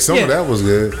 Yeah, some Yeah. of that was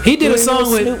good. he did a Doing song the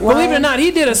with, Snoop believe it or line. not,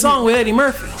 he did a song with Eddie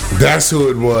Murphy. That's who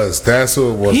it was. That's who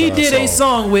it was. He I did a saw.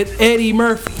 song with Eddie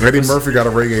Murphy. Eddie Murphy got a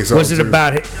reggae song. Was it too.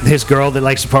 about his girl that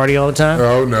likes to party all the time?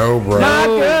 Oh no, bro. My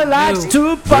girl likes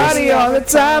to party all the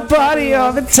time, party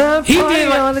all the time, He party did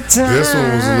like- all the time. This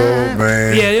one was a little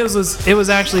man. Yeah, it was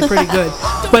actually pretty good.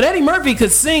 But Eddie Murphy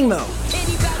could sing though.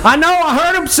 I know, I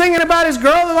heard him singing about his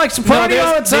girl that likes to No, party all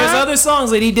the there's time. other songs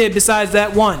that he did besides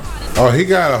that one. Oh, he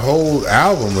got a whole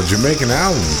album, a Jamaican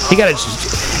album. He got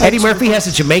Eddie Murphy has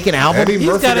a Jamaican album. Eddie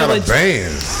Murphy got a got a legit-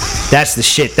 band. That's the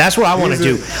shit. That's what I want to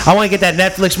He's do. I want to get that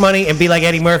Netflix money and be like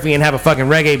Eddie Murphy and have a fucking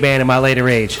reggae band in my later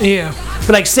age. Yeah.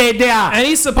 Be like, say there, And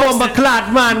he's supposed Bomba to-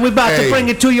 Clot, man, we about to Hey. bring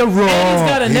it to your room. And he's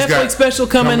got a He's Netflix got- special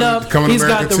coming up. coming to He's got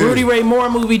America, the too. Rudy Ray Moore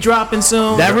movie dropping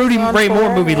soon. That Rudy Ray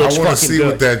Moore movie I looks want to fucking see good.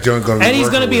 what that joint gonna be. And he's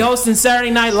working going to be with. hosting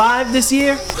Saturday Night Live this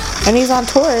year. And he's on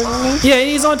tour, isn't he? Yeah,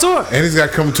 he's on tour. And he's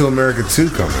got Coming to America 2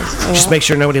 coming. Just make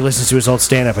sure nobody listens to his old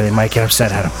stand-up or they might get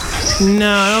upset at him. No,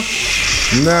 I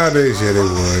don't- Nowadays, yeah, they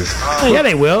would. Yeah,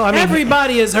 they will. I mean,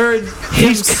 everybody has heard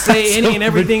him say any and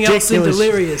everything else in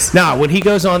Delirious. Nah, when he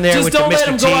goes on there Just with don't the let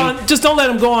Mr. him T, go on. Just don't let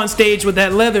him go on stage with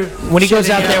that leather. when he shit goes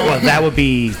out in there, him. well, that'd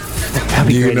be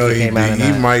You great know, if he he came out in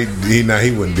that. might.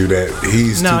 He wouldn't do that.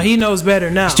 He's No, too, he knows better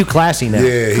now. It's too classy now.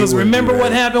 Yeah, he Because wouldn't remember do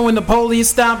what that. happened when the police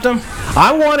stopped him?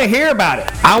 I want to hear about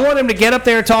it. I want him to get up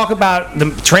there and talk about the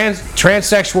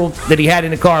transsexual that he had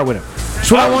in the car with him.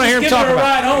 That's what I want to hear him talk about.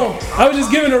 ride home. I was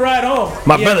just giving her a ride home.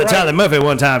 My Yeah, brother right. Tyler Murphy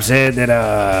one time said that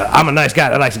I'm a nice guy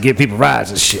that likes to give people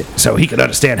rides and shit, so he could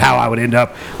understand how I would end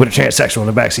up with a transsexual in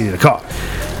the backseat of the car.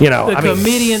 You know, The I mean,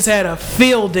 comedians had a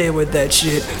field day with that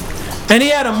shit. And he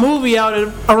had a movie out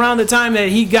around the time that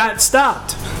he got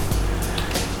stopped.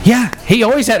 yeah, he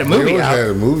always had a He movie always out. had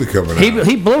a movie coming He out.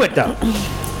 he blew it though.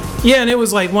 Yeah, and it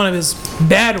was like one of his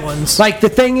bad ones. Like the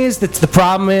thing is that the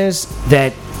problem is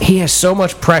that he has so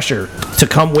much pressure to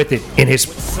come with it in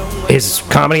his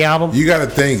comedy album. You got to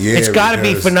think, yeah. It's got to be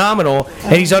because- phenomenal,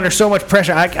 and he's under so much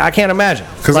pressure. I can't imagine.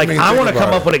 'Cause, Like I mean, I think want to come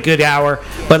about up it. with a good hour,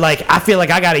 but like I feel like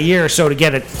I got a year or so to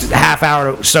get a half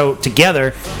hour or so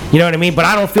together. You know what I mean? But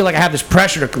I don't feel like I have this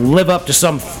pressure to live up to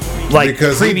some like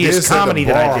Because previous he did comedy set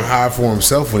the that bar I did. high for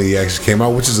himself when he actually came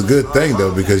out, which is a good thing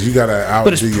though, because you got to outdo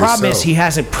But his yourself. problem is he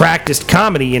hasn't practiced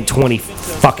comedy in 20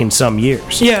 fucking some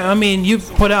years. Yeah, I mean,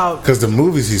 you've put out. Because the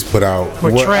movies he's put out, Were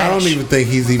I don't trash. even think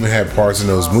he's even had parts in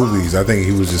those movies. I think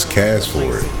he was just cast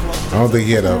for it. I don't think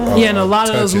he had a. Yeah, and a lot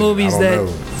of those touch in it. movies I don't that-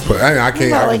 know. But I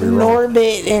can't. Not I like could be wrong.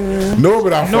 Norbit and.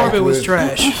 Norbit, I fucked Norbit was with.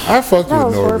 trash. I fucked That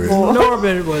with was Norbit. horrible.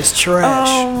 Norbit was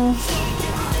trash.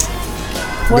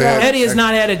 What They had- else? Eddie has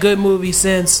not had a good movie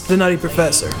since The Nutty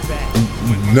Professor.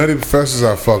 Nutty Professors,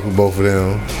 I fucked with both of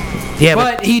them. Yeah,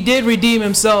 but But he did redeem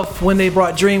himself when they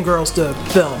brought Dreamgirls to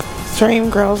film.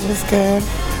 Dreamgirls was good.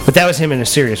 that was him in a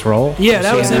serious role. Yeah,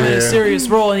 that was him in a Yeah. serious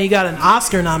role, and he got an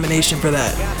Oscar nomination for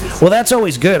that. Well, that's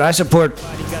always good. I support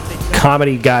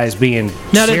comedy guys being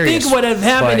Now, to serious. think what had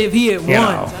happened but, if he had you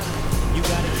won. know,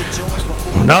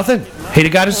 nothing. He'd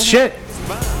have got his shit,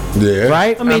 Yeah.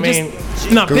 right? I mean, just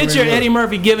picture I mean, Eddie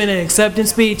Murphy giving an acceptance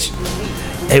speech.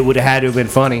 it would have had to have been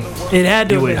funny. It had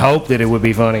to. You have would been. hope that it would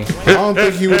be funny. I don't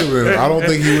think he would have been. I don't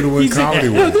think he would have He won said, comedy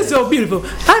 "Oh, with this it. is so beautiful."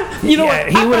 You know Yeah, what?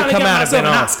 he I would have finally come got out and myself been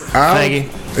an on. Oscar. I Thank you.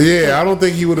 don't- Yeah, I don't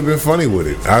think he would have been funny with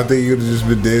it. I think he would have just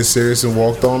been dead serious and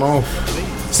walked on off.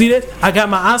 See this? I got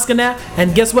my Oscar now,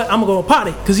 and guess what? I'm gonna go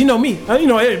party, cause you know me. You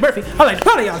know Eddie Murphy. I like to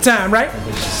party all the time, right?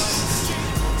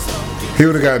 He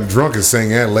would have gotten drunk and sang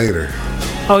that later.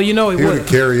 Oh, you know he He would would have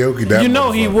have. karaoke that. You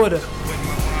know he motherfucker. would have.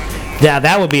 Yeah,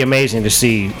 that would be amazing to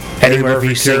see Eddie Murphy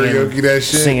karaoke that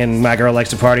shit. singing "My Girl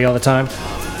Likes to Party" all the time.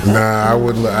 Nah, I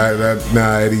wouldn't.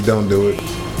 Nah, Eddie, don't do it.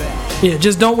 Yeah,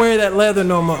 just don't wear that leather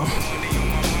no more.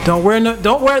 Don't wear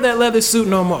that leather suit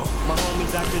no more.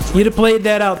 You'd have played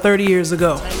that out 30 years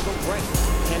ago.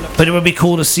 But it would be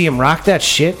cool to see him rock that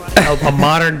shit, a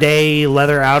modern day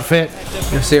leather outfit.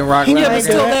 You see him rock Yeah, leather but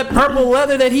still, that purple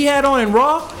leather that he had on in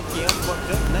Raw,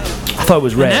 I thought it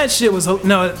was red. and that shit was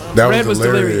no. That Red was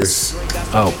hilarious.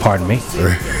 Oh, pardon me.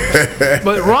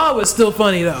 But Raw was still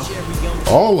funny though.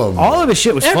 All of them. All of his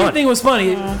shit was fun. Everything was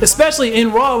funny, especially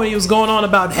in Raw when he was going on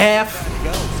about half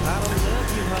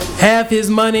his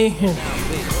money.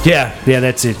 Yeah,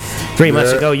 that's it. 3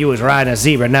 months ago, you was riding a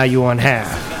zebra. Now you on half.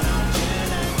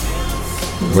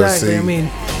 But Exactly. see, I mean,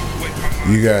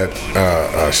 you got.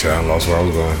 Shit, I lost where I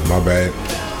was going. My bad.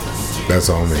 That's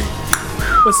on me.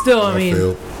 but still, I I mean,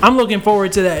 feel. I'm looking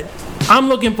forward to that. I'm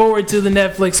looking forward to the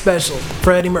Netflix special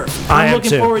for Eddie Murphy. I I'm am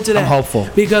looking too. forward to that. I'm hopeful.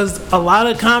 Because a lot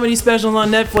of comedy specials on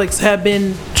Netflix have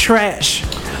been trash.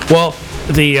 Well,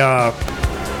 the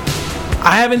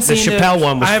I haven't seen Chappelle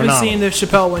one was I haven't phenomenal. seen the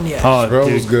Chappelle one yet. oh, Bro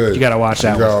dude, was good. You gotta watch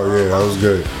that one. Oh yeah, that was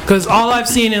good. Because all I've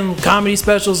seen in comedy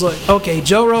specials, like, okay,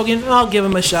 Joe Rogan, I'll give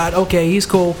him a shot. Okay, he's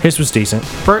cool. His was decent.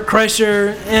 Burt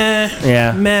Kreischer,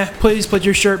 Yeah. meh. Please put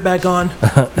your shirt back on.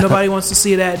 Nobody wants to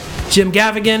see that. Jim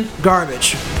Gaffigan,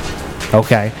 garbage.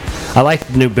 Okay. I like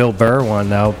the new Bill Burr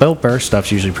one though. Bill Burr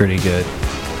stuff's usually pretty good.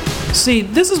 See,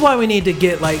 this is why we need to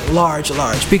get like large,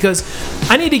 because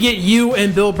I need to get you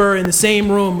and Bill Burr in the same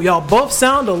room. Y'all both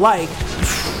sound alike.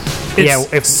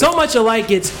 It's Yeah, so much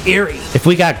alike, it's eerie. If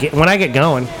we got when I get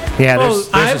going, yeah. Oh, There's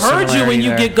I've a heard you when similarity you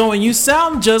there. get going. You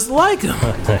sound just like him.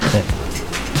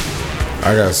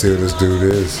 I gotta see what this dude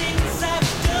is.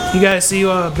 You guys see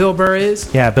who Bill Burr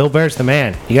is? Yeah, Bill Burr's the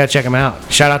man. You gotta check him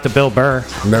out. Shout out to Bill Burr.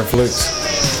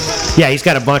 Netflix. Yeah, he's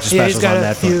got a bunch of Yeah, he's specials got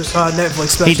on a few Netflix. Netflix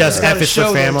specials. He does He's got F a is show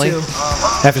for there, Family. too.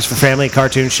 F is for Family,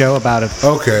 cartoon show about a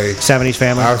Okay. 70s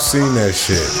family. I've seen that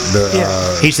shit.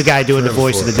 He's the guy doing the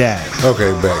voice of the dad.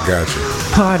 Okay, back, gotcha.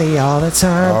 Party all the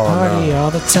time, Oh, party no.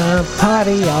 all the time,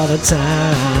 party all the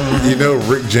time. You know,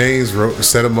 Rick James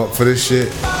set him up for this shit.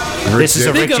 This is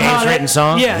a Rick Think of how James that- written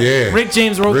song? Yeah, Yeah. Rick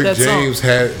James wrote Rick that James song.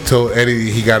 had told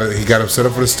Eddie he got him set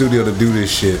up for the studio to do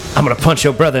this shit. I'm gonna punch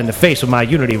your brother in the face with my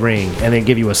Unity ring and then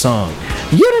give you a song.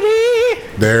 Unity!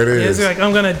 There it Yeah, is. it's like,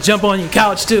 I'm gonna jump on your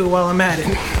couch too while I'm at it.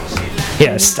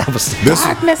 Yes, that was.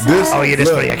 Oh, you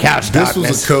just put your couch This darkness.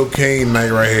 was a cocaine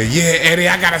night right here. Yeah, Eddie,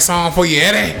 I got a song for you,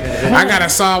 Eddie. I got a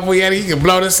song for you, Eddie. You can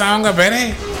blow this song up,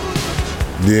 Eddie.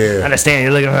 I Yeah. understand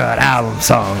you're looking for an album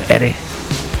song, Eddie.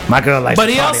 My girl likes But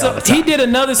to he party all also the time. he did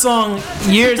another song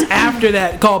years after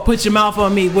that called "Put Your Mouth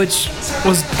on Me," which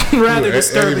was rather Eddie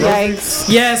disturbing. Murphy? Yikes.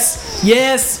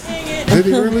 Yes. Did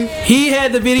he really? He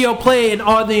had the video played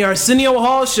on the Arsenio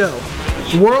Hall show,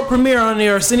 world premiere on the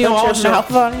Arsenio Put Hall your show.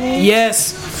 mouth on me?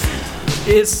 Yes,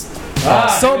 it's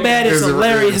so bad it's Is it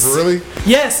hilarious. really?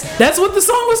 Yes, that's what the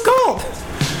song was called.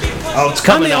 Oh, it's I'm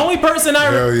coming the up. only person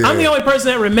Hell yeah. I'm the only person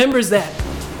that remembers that,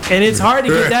 and it's hard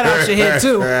to get that out your head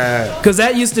too, because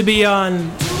that used to be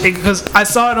on. Because I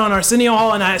saw it on Arsenio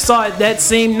Hall, and I saw it that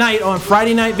same night on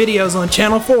Friday Night Videos on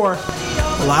Channel 4.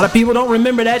 A lot of people don't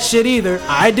remember that shit either.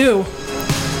 I do.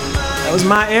 That was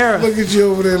my era. Look at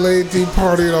you over there, lady,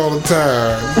 partying all the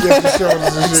time. Get your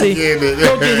shoulders and shit, See, getting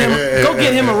it. go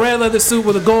get him a red leather suit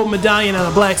with a gold medallion and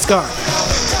a black scarf.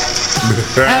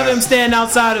 Have him stand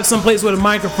outside of some place with a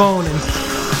microphone and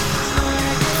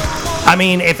I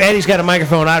mean, if Eddie's got a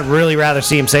microphone, I'd really rather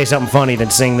see him say something funny than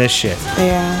sing this shit.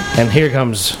 Yeah. And here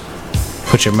comes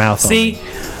Put Your Mouth on see. Me.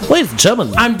 Ladies and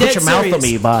gentlemen, I'm Put dead Your Mouth on serious.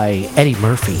 Me by Eddie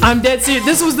Murphy. I'm dead serious.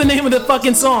 This was the name of the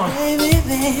fucking song.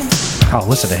 Oh,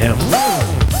 listen to him.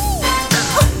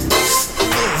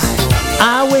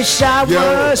 I wish I Yo,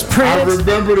 was I Prince.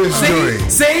 remember this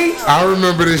joint. See? I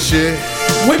remember this shit.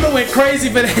 Women went crazy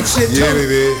for that shit. Yeah, too. they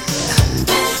did.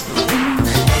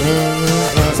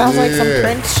 Sounds like some Yeah.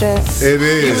 Prince shit. It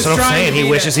is. That's what I'm trying saying. to He be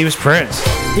wishes that. he was Prince.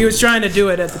 He was trying to do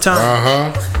it at the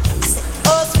time.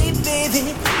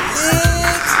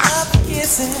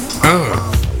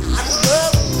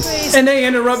 And they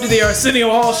interrupted the Arsenio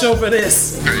Hall show for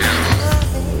this.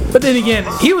 But then again,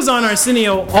 he was on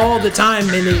Arsenio all the time,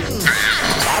 and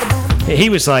He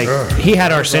was like, he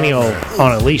had Arsenio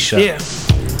on a leash. yeah.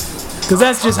 Because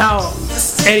that's just how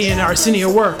Eddie and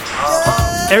Arsenio work.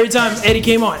 Every time Eddie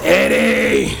came on,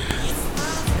 Eddie!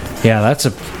 Yeah,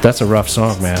 that's a rough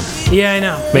song, man. Yeah, I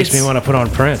know. Makes me want to put on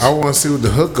Prince. I want to see what the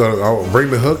hook goes. I'll bring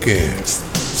the hook in.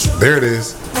 There it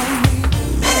is.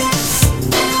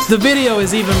 The video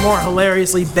is even more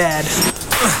hilariously bad.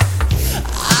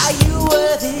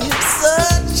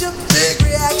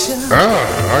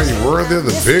 Are you worthy of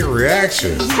the big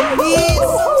reaction?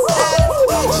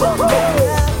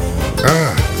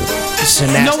 This is a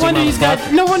nasty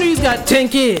No wonder he's got 10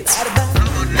 kids.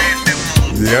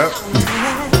 Yep.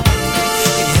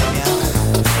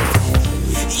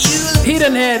 He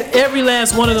done had every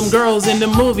last one of them girls in the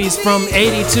movies from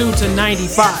 82 to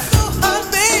 95.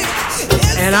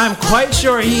 And I'm quite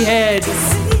sure he had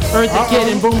Eartha Kitt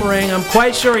in Boomerang. I'm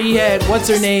quite sure he had what's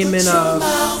her name in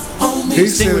He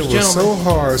said it was so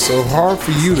hard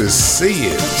for you to see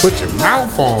it. Put your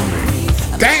mouth on me.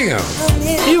 Damn.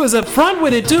 He was up front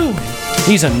with it too.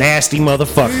 He's a nasty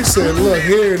motherfucker. He said, look,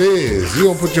 here it is. You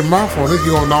gonna put your mouth on it,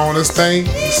 you gonna gnaw on this thing.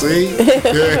 See? Do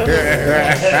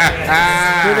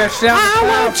that shit. I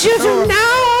want you to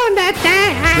know that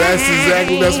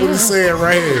That's what he's saying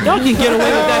right here. Y'all can get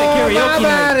away with that at karaoke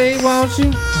night. Nobody wants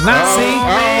you.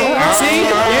 See?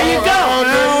 There you go.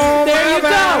 There you go.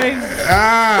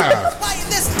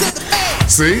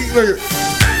 See? Look at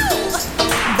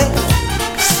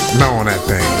gnaw on that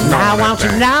thing. I want you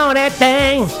to know that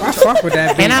thing. I fuck with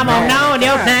that beat. And I'm gonna know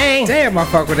your thing. Damn, I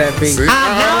fuck with that beat. See?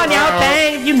 I'm knowing your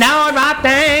thing. You knowing my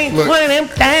thing. Look. One of them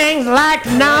things like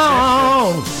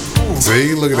no.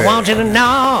 See? Look at I that. want you to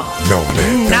know. Know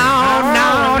that. No.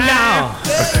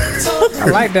 I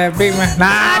like that beat, man.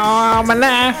 Now I'm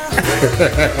alive.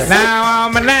 Now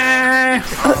I'm alive.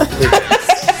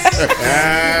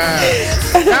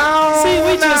 See,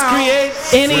 we just create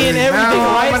any and everything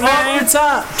right off the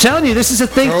top. I'm telling you, this is a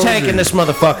think Told tank you. in this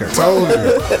motherfucker. Told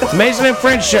you. Mason and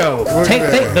French show. Look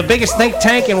at that. The biggest think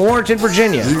tank in Warrenton,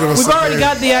 Virginia. You gonna We've sit already there-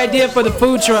 got the idea for the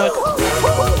food truck.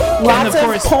 Lots of of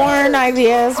course- porn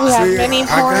ideas. We have See, many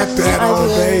I porn got that all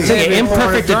day. ideas. See,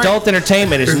 imperfect adult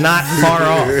entertainment is not far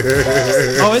off.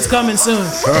 Oh, it's coming soon.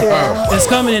 It's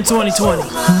coming in 2020.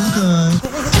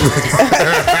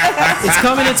 It's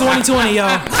coming in 2020,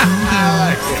 y'all.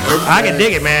 I can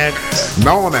dig it, man.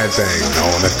 Know on that thing. Know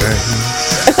on that thing.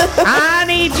 I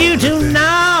need you to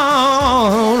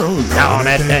know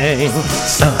that thing.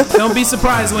 Don't be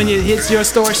surprised when it hits your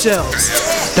store shelves.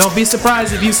 Don't be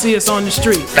surprised if you see us on the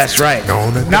street. That's right. Know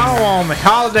on that thing. No on me.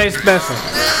 Holiday special.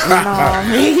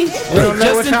 We don't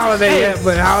know which holiday yet,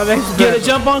 but holiday Get a special.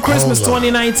 jump on Christmas Hold on.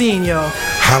 2019, yo.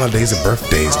 Holidays and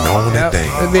birthdays. Know on that thing.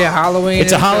 It'll be a Halloween.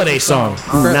 It's a holiday song.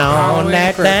 Know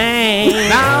that thing. Know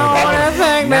that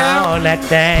thing now. Know that We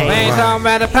thing. ain't talking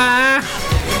about the pie.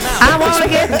 I want to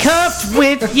get cuffed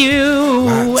with you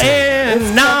and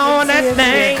know that Here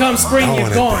thing. comes spring, Know you're on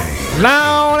that gone. thing.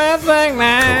 Know that thing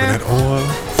now. Coconut oil.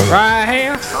 Right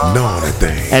here. Know on that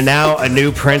thing. And now a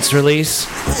new Prince release,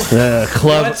 the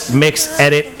club What? mix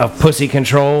edit of Pussy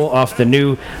Control off the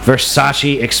new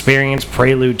Versace Experience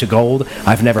Prelude to Gold.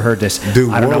 I've never heard this.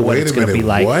 Dude, I don't know what wait it's a going to minute. be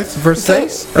like. What?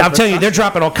 Versace. I'm telling you, they're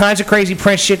dropping all kinds of crazy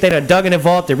Prince shit. They done dug in the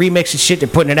vault. They're remixing shit. They're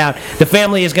putting it out. The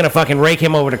family is going to fucking rake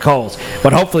him over the coals.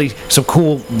 But hopefully some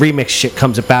cool remix shit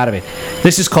comes up out of it.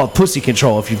 This is called Pussy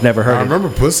Control if you've never heard I it. remember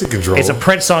Pussy Control. It's a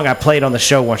Prince song I played on the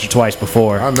show once or twice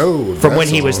before. I know. From that when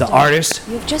he was the song. artist.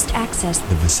 You've just accessed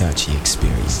The Versace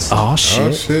Experience. Oh, Oh,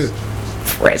 shit. shit.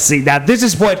 See, now this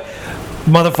is what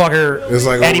motherfucker It's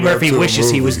like Eddie opening up Murphy to a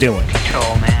wishes he movie. was doing.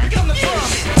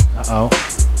 Uh-oh.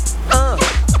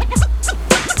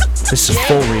 This is a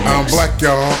full remix. I'm black,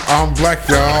 y'all. I'm black,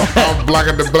 y'all. I'm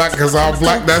blacker than black because I'm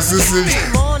black. That's this is.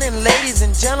 Good morning, ladies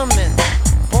and gentlemen,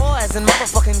 boys and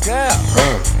motherfucking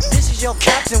girls. This is your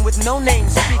captain with no name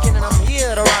speaking, and I'm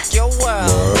here to rock your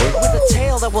world with a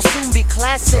tale that will soon be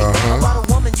classic about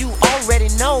a woman you already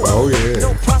know. Oh, yeah.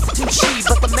 No prostitute, she,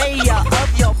 but the mayor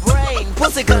of your brain.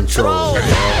 Pussy control.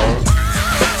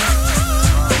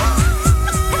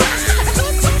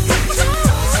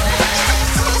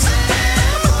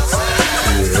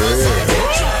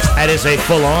 That is a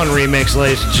full-on remix,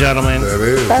 ladies and gentlemen. That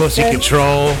is. Pussy good.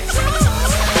 Control.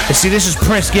 And see, this is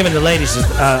Prince giving the ladies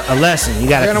a lesson. You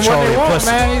gotta Tell them control what they your want,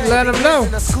 pussy. man. You let them know.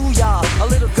 In a schoolyard, a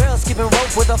little girl skipping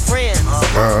rope with her friends.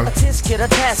 A test kid, a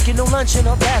task, no lunch in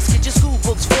her basket. Your school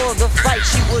books for the fight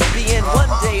she would be in one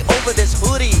day over this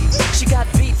hoodie. She got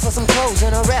beat for some clothes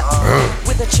and a rep.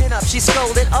 With her chin up, she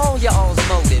scolded, all your all's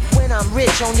molded. When I'm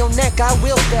rich on your neck, I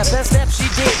will step. Best step she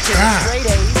did to the straight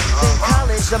A's. Then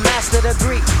college, the master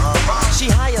degree.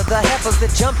 She hired the heifers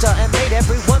that jumped her and made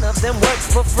every one of them work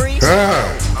for free.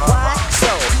 Why? So,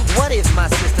 what if my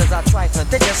sisters are trifling?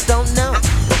 They just don't know.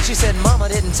 She said, Mama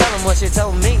didn't tell them what she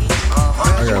told me.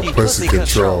 I got pussy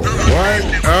control. What?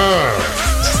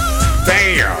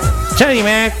 Damn. Tell you,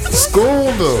 man,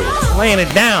 School though. laying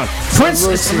it down. Prince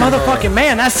Look is a here. motherfucking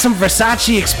man. That's some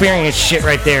Versace Experience shit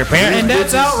right there, apparently. And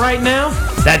that's out right now.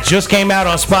 That just came out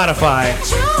on Spotify.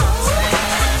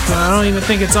 I don't even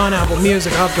think it's on Apple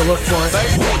Music. I'll have to look for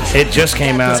it. It just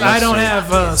came out. 'Cause I don't have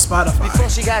Spotify.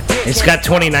 It's got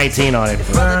 2019 on it.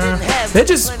 They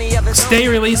just stay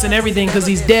releasing everything because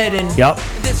he's dead, and Yup.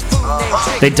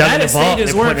 They dug that in the vault. estate They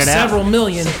is put worth it out. several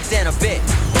million.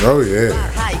 Oh yeah.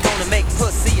 How you gonna make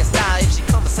pussy a style if she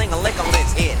come and sing a lick on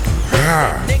this hit?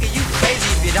 Ah. Nigga, you crazy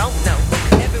if you don't know.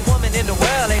 Every woman in the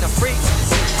world ain't a freak.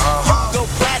 You go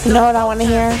platinum. You know what I want to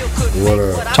hear? What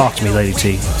up? Talk to me, Lady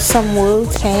T. Some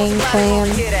Wu-Tang Clan.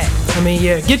 I mean,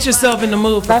 yeah, get yourself in the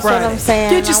mood for That's what Friday. I'm saying.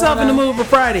 Get yourself in the mood for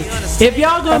Friday. If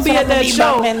y'all gonna That's be what at I'm gonna that be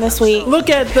show, bumping this week. look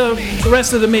at the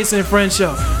rest of the Mason and Friends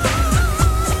show.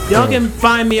 Y'all can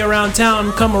find me around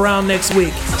town. Come around next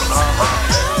week.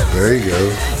 There you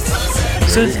go.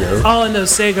 Since you go. all in the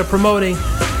Sega promoting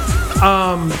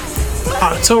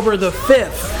October the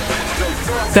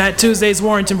 5th, that Tuesday's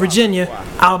Warrenton, Virginia,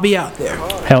 I'll be out there.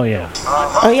 Hell yeah.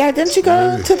 Oh yeah, didn't you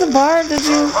go to the bar? Did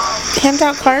you hand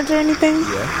out cards or anything?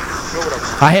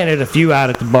 I handed a few out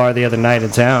at the bar the other night in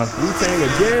town.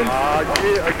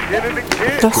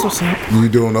 That's what's up. You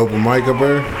doing open mic up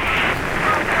there?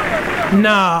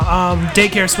 Nah,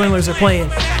 Daycare Swindlers are playing.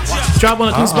 Drop one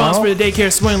of the goosebumps for the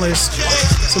Daycare Swindlers.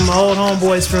 Some of my old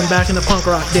homeboys from back in the punk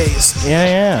rock days.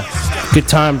 Yeah. Good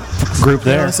time group You know what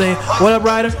there. I'm saying? What up,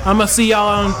 Ryder? I'm gonna see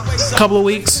y'all in a couple of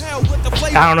weeks.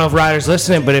 I don't know if Ryder's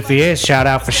listening, but if he is, shout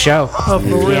out for show. Oh, for If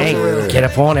he real, ain't, for real. get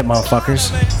up on it,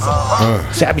 motherfuckers.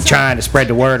 See, I be trying to spread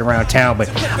the word around town, but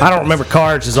I don't remember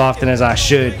cards as often as I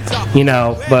should, you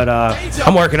know. But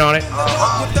I'm working on it,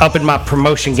 up in my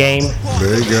promotion game.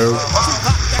 There you go.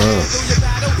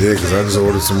 Yeah, because I just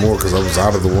ordered some more because I was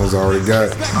out of the ones I already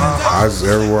got.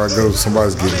 Everywhere I go,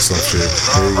 somebody's getting some shit.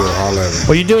 There you go, holla at me.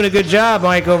 Well, you're doing a good job,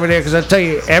 Mike, over there, because I tell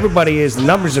you, everybody is. The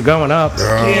numbers are going up.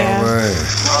 Oh, Yeah. man.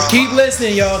 Keep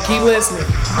listening, y'all. Keep listening.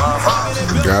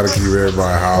 You gotta keep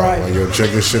everybody hollering. Like, yo,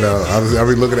 check this shit out. I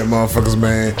be looking at motherfuckers,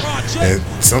 man, and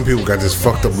some people got this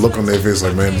fucked up look on their face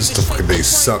like, man, this the fucking day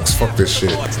sucks. Fuck this shit.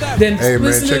 Then Hey, man,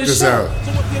 listen to check the this show. out.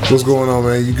 What's going on,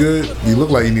 man? You good? You look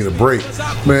like you need a break.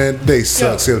 Man, day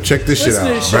sucks. Yo, check this shit listen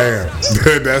to out. this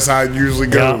Bam. That's how it usually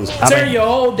goes. Turn your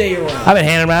whole day around. I've been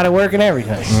handing them out at work and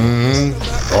everything.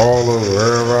 All over,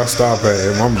 wherever I stop at.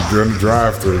 And I'm doing the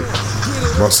drive-through.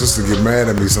 My sister get mad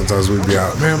at me sometimes. We be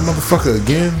out, man, motherfucker,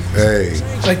 again? Hey.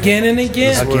 Again and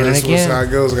again. That's how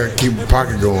it goes. I gotta keep the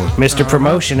pocket going. Mr.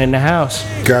 Promotion in the house.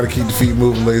 Gotta keep the feet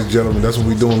moving, ladies and gentlemen. That's what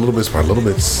we doing, little bits by little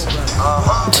bits.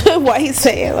 Why you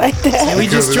say it like that? We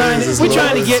just Because it trying is, to, it's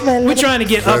we're trying to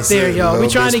get up That's there, it, y'all. We're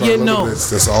little trying to bits by get little known. bits.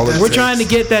 That's all it We're takes. trying to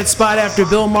get that spot after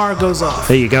Bill Maher goes off.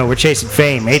 There you go. We're chasing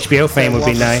fame. HBO fame would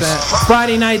be nice.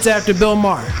 Friday nights after Bill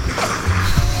Maher.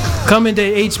 Coming to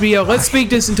HBO. Let's speak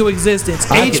this into existence.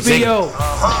 I can dig HBO.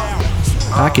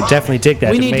 I could definitely dig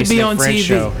that. We the need to Mason be and on Friends TV.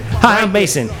 Show. Hi, I'm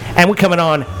Mason, and we're coming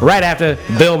on right after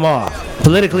Bill Maher.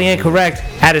 Politically incorrect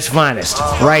at its finest,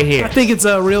 right here. I think it's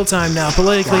real time now.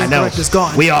 Politically I know. incorrect is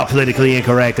gone. We are politically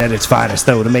incorrect at its finest,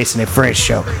 though. The Mason and Friends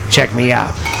Show. Check me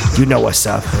out. You know what's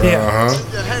up.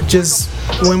 Yeah. Just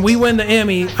when we win the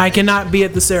Emmy, I cannot be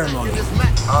at the ceremony.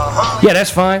 Yeah, that's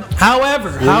fine.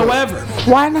 However,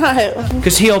 Why not?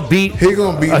 Because he'll beat. He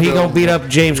gonna beat up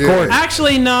James Yeah. Corden.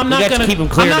 actually, no, I'm We not got to gonna. keep him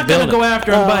clear I'm of not the gonna building. go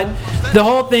after him, but the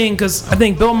whole thing, because I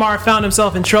think Bill Maher found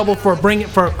himself in trouble for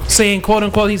saying quote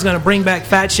unquote he's gonna bring back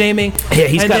fat shaming. Yeah,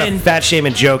 he's And got then- a fat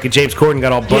shaming joke, and James Corden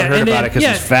got all butthurt about it because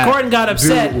he's fat. Corden got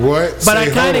upset. Dude, what? But I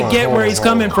Say, kind hold of on, get hold where on, he's hold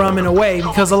coming from in a way,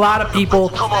 because a lot of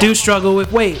people do struggle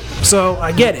with weight. So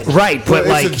I get it. Right, but But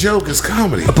like. it's a joke. It's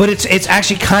comedy. But it's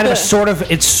actually kind of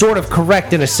it's sort of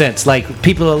correct in a sense. Like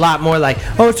people are a lot more like,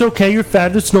 oh, it's okay, you're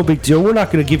fat, it's no big deal. We're not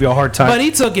going to give you a hard time. But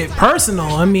he took it personal.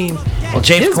 I mean, well,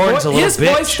 James his, Corden's a little his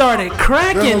bitch. voice started That's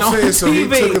cracking what I'm on saying. So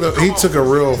TV. he took a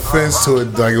real offense to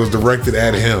it, like it was directed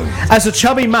at him. As a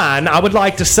chubby man, I would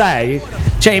like to say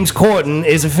James Corden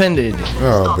is offended.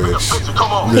 Oh,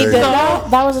 bitch. He did that?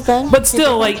 That was a thing? But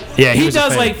still, like, Yeah, he he was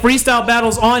does offended. like freestyle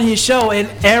battles on his show, and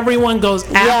everyone goes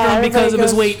after him because of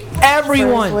his weight.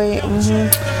 Everyone. Wait,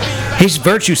 He's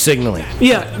virtue signaling.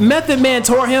 Yeah, Method Man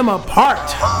tore him apart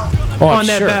Oh, on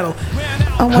that sure. battle.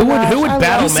 Oh my Who gosh, would I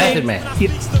battle love Method it. Man?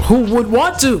 Who would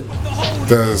want to?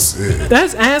 That's it.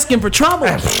 That's asking for trouble.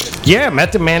 Yeah,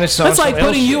 Method Man is so. That's like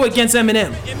putting you against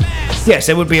Eminem. Yes,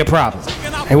 it would be a problem.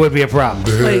 It would be a problem.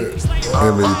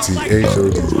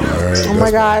 M-E-T-H-O-D. Oh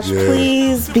my gosh,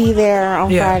 please be there on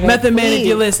Yeah, Friday. Method Man, if Please.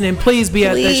 you're listening, please be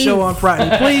at this Please. show on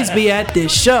Friday. Please be at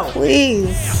this show. Please.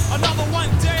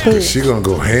 Please. She gonna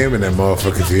go ham in that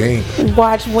motherfucker if you ain't.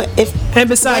 Watch if And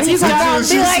besides, when he he's comes got out and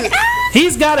be like, ah!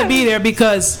 He's got to be there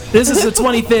because this is the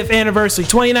 25th anniversary,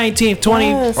 2019,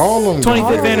 All of them.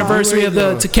 25th anniversary of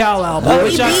the Tikal album,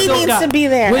 which I ODB still needs got. to be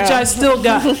there. Which I still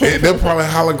got. They'll probably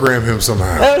hologram him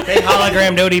somehow. They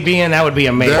hologrammed ODB in, that would be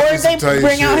amazing. Or That's they some tight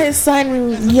bring out shit. his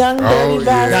son, Young Dirty yeah.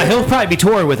 Bastard. Now, he'll probably be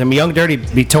touring with him. Young Dirty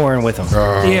be touring with him.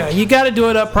 Yeah, you got to do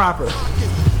it up proper.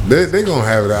 They gonna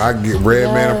have it. I get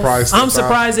Redman will probably step I'm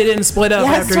surprised they didn't split up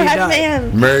Yes, after he right, died. man.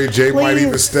 out. Mary J might Please,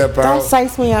 even step don't out.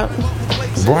 size me up.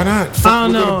 Why not? Fuck, I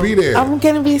don't we're know. gonna be there. I'm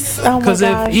gonna be. Oh my Because if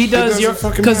gosh. he does doesn't your,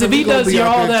 fucking because if matter. he We gonna does be your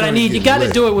out all there that I trying to need, you get got to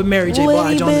lit. do it with Mary J. Lady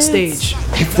Blige on the bits. stage.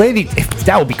 If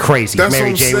that would be crazy. That's if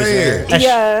Mary what I'm J was there. saying.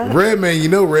 Yeah. Redman, you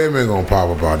know Redman gonna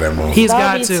pop about that moment. He's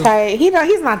That'd got be to. tight.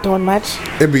 He's not doing much.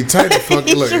 It'd be tight if fuck.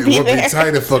 He Look, should it be would be there.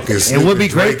 tight if fucking Snoop would be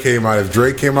and Drake great. came out. If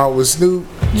Drake came out with Snoop,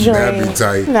 Dre. that'd be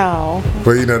tight. No.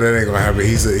 But you know that ain't gonna happen.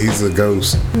 He's a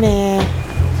ghost. Nah.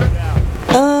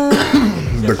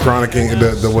 The Chronic ain't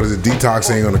the what is it?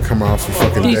 Detox ain't gonna come out for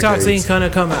fucking Detox decades. ain't gonna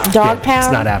come out. Dog Pound.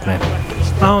 It's not happening.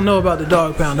 I don't know about the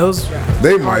Dog Pound. Those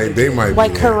They might Like be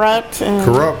there. Corrupt. And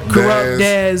corrupt corrupt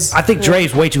Daz. Daz. I think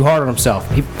Dre's way too hard on himself.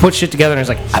 He puts shit together and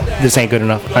he's like, this ain't good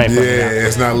enough. I ain't Yeah, putting it out.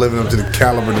 it's not living up to the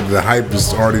caliber that the hype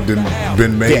has already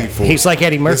been made Yeah, for. he's like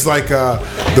Eddie Murphy. It's like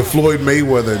the Floyd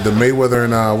Mayweather, the Mayweather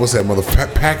and what's that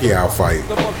Pacquiao fight.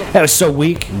 That was so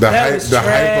weak. The hype was of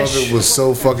trash. it was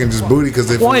so fucking just booty because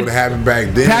if it Well, would have happened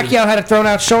back then, Pacquiao had a thrown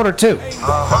out shoulder too.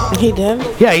 he did.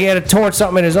 Yeah, he had a torn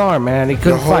something in his arm, man. He the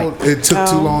couldn't whole fight. it took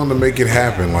too long to make it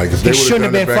happen. Like if they would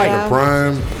shouldn't have have done it been back in the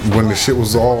prime when the shit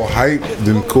was all hype,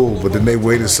 then cool. But then they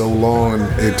waited so long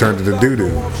and it turned into doo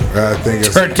doo. I think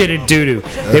it's, Turned into doo doo.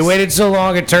 They waited so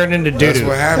long it turned into doo that's doo.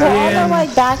 what They're happened. all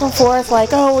like back and forth, like,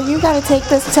 oh, well, you got to take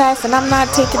this test, and I'm not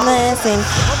taking this,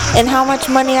 and how much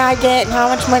money I get, and how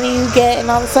much money you get, and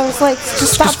all this stuff. It's like,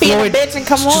 just stop being Floyd- a bitch and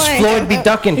come Just on. Floyd be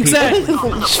ducking people. Exactly.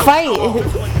 Just fight.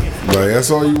 Like that's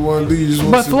all you want to do. You just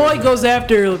want But to see Floyd goes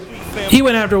after. He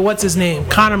went after what's his name,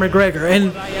 Conor McGregor,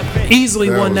 and easily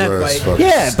won that was fight. fucking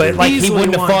Yeah, but stupid. like he Easily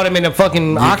wouldn't have won. fought him in a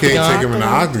fucking You can't take octagon. him in the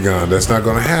octagon. That's not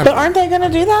going to But happen. aren't they gonna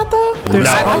do that though? They're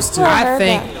No. supposed to. I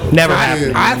think Never Yeah,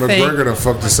 happened. I think McGregor done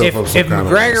fucked himself if, up some if kind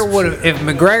McGregor of would have if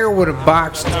McGregor would have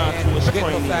boxed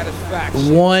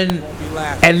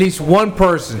at least one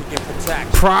person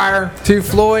prior to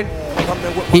Floyd,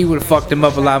 he would have fucked him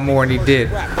up a lot more than he did.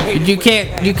 You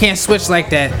can't switch like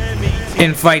that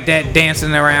and fight that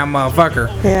dancing around motherfucker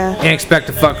Yeah. and expect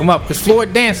to fuck him up because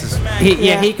Floyd dances.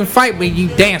 He can fight, but you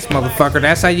dance, motherfucker.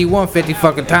 That's how you won 50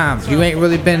 fucking times. You ain't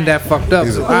really been that fucked up.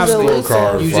 He's a Obviously,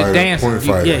 scorecard you fighter, just dance. point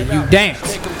You, fighter. yeah, you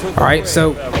dance. All right,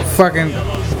 so fucking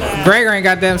Gregor ain't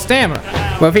got damn stamina.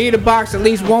 But if he'd have boxed at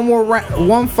least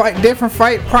one fight, different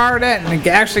fight prior to that, and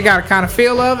actually got a kind of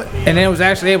feel of it, and then was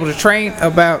actually able to train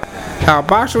about how a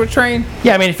boxer would train,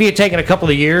 Yeah, I mean, if he had taken a couple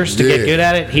of years to get Yeah. good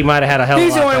at it, he might have had a hell of a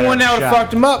he's the lot only better one that would have shot.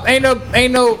 fucked him up.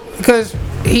 Ain't no, because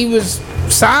he was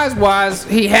size wise,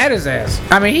 he had his ass.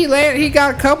 I mean, he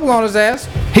got a couple on his ass.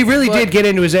 He really But- did get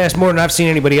into his ass more than I've seen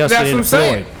anybody else That's get what I'm into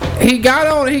saying. Floyd. He got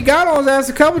on his ass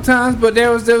a couple times, but there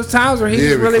was times where he Yeah,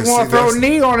 just really because wanted to see, throw a that's-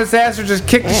 knee on his ass or just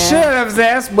kick the shit out of his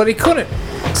ass, but he couldn't.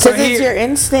 Because it's your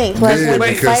instinct. Like Yeah, when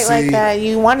you because fight like see, that,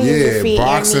 you want to use your feet. Yeah, your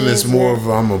boxing knees, is more and- of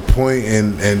I'm a point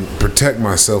and protect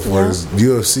myself. Whereas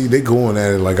UFC, they going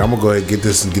at it like I'm gonna go ahead and get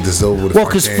this and get this over with. Well, if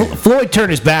I because can. Floyd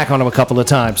turned his back on him a couple of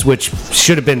times, which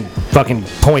should have been fucking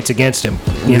points against him.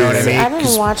 You know what I Yeah. mean? I didn't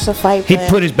 'Cause watch the fight. he but-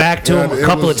 put his back to Yeah, him a it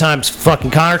couple was- of times.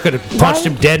 Fucking Connor could have punched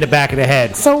him dead in the back of the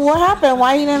head. So what happened?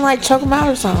 Why you didn't like choke him out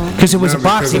or something? Because it was No, a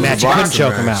because boxing it was a match. You couldn't boxing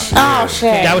choke him match. out. Oh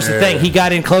shit! That was the Yeah. thing. He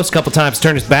got in close a couple times,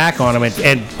 turned his back on him,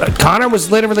 and Connor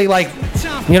was literally like,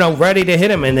 ready to hit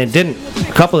him, and then didn't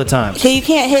a couple of times. So you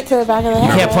can't hit to the back of the You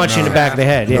head. can't punch you in the back of the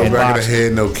head. Yeah, No in back of boxing. the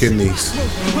head, no kidneys.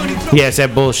 Yeah, it's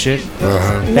that bullshit. They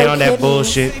No on that kidneys.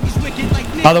 bullshit.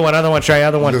 Other one, Trey.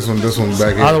 Other one. This one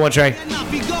back here. Other one, Trey.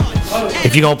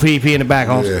 If you gonna PvP in the back,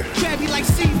 Holmes. Yeah.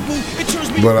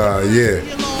 But yeah,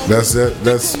 that's it.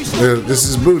 This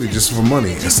is booty just for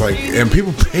money. It's like, and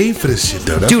people pay for this shit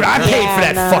though. That's Dude, what- I paid for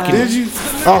that no. fucking. Did you?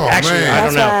 Oh Actually, man, I don't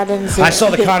That's know. why I didn't see I it. saw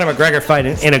the Conor McGregor fight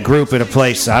in a group at a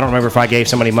place. I don't remember if I gave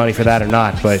somebody money for that or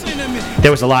not, but there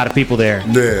was a lot of people there.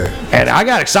 yeah. And I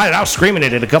got excited. I was screaming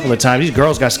at it a couple of times. These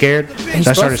girls got scared. He's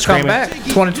I started supposed to come screaming. back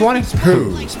 2020.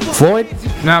 Who? Floyd?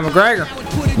 Now McGregor,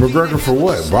 McGregor for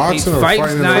what? he's Boxing or fighting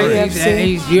fighting in the now. ring?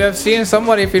 He's UFC and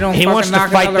somebody if he don't He wants fucking to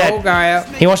knock fight another that. old guy out.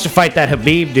 He wants to fight that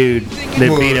Habib dude that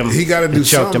Well, beat him. he got to do and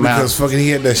choked something him out. because fucking he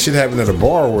had that shit happen at a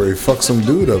bar where he fucked some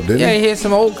dude up, didn't Yeah, he? he hit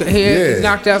some old. He Yeah.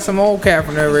 knocked out some old cat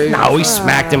from there. No, he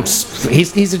smacked him.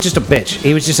 He's just a bitch.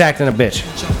 He was just acting a bitch.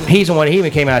 He's the one. He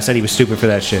even came out and said he was stupid for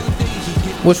that shit.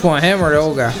 Which one, him or the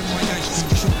old guy?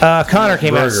 Connor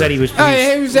came out and said he was. Oh,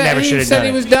 yeah, he Never said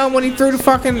he was done when he threw the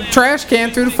fucking trash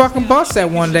can through the fucking bus that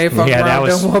one day. Fucking Yeah, that around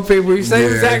was- doing what people. He said he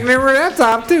was acting over that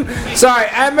time too. Sorry,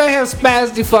 I may have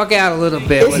spazzed the fuck out a little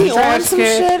bit. Is with he the on trash some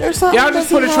can. shit or something? Y'all just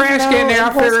Does put a he trash have can there. I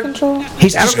impulse figured. control?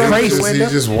 He's just That'll go crazy. through the window.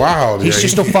 He's just wild. He's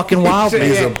just a fucking wild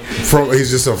man. He's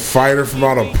just a fighter from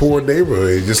out a poor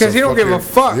neighborhood. Because he don't give a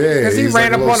fuck. Yeah, Because he he's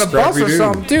ran like up on a bus or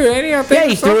something too. Ain't he? I think Yeah,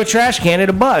 he threw a trash can at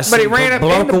a bus. But he and ran up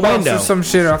broke in the a bus window. or some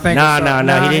shit. I think.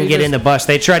 No, he didn't get in the bus.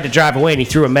 They tried to drive away, and he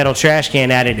threw a metal trash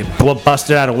can at it and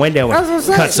busted out a window That's what I'm and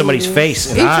saying. cut somebody's face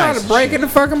and He trying eyes. to break in the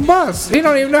fucking bus. He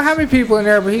don't even know how many people in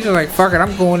there, but he's just like, fuck it,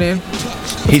 I'm going in.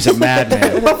 He's a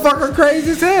madman. Motherfucker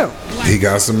crazy as hell. He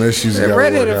got some issues. The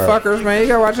redheaded fuckers, man, you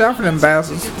gotta watch out for them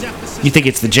bastards. You think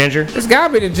it's the ginger? It's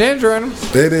gotta be the ginger in them.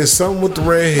 It is something with the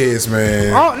redheads,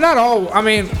 man. Oh, not all. I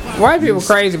mean, white people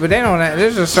crazy, but they don't.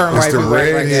 There's just certain It's white the people act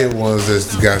like redhead that. ones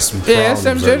that's got some problems. Yeah, it's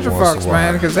them every ginger once in fucks, a while.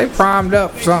 man, because they primed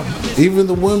up something. Even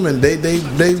the women,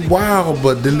 they wild,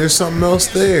 but then there's something else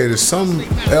there. There's something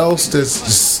else that's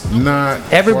just not.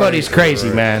 Everybody's quite crazy,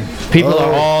 right. man. People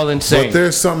are all insane. But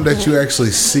there's something that you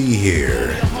actually see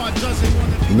here.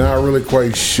 You're not really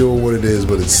quite sure what it is,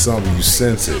 but it's something. You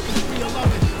sense it.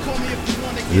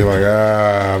 You're like,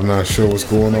 I'm not sure what's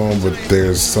going on, but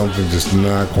there's something just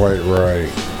not quite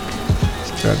right.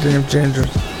 Goddamn ginger.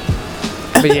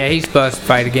 But yeah, he's supposed to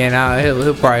fight again.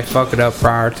 He'll probably fuck it up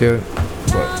prior to it.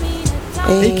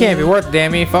 He can't be worth a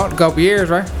damn. He ain't fought in a couple years,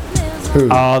 right?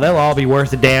 Oh, they'll all be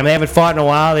worth a damn. They haven't fought in a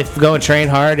while. They go and train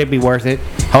hard. It'd be worth it.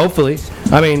 Hopefully.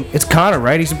 I mean, it's Connor,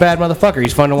 right? He's a bad motherfucker.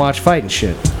 He's fun to watch fight and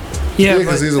shit. Yeah, Yeah, but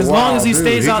 'cause he's a as long wild as he dude.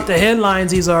 stays He out the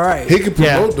headlines, he's all right. He can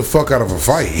promote the fuck out of a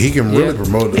fight. He can really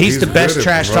promote it. He's the best good at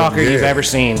trash promoting, talker you've yeah. ever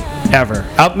seen, ever.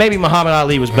 Maybe Muhammad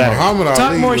Ali was better. Muhammad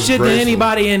Talk Ali more was shit than graceful.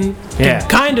 anybody and Yeah.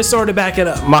 kind of sort of back it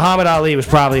up. Muhammad Ali was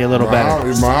probably a little better.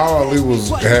 Muhammad Ali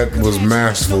was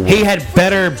masterful. He had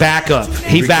better backup.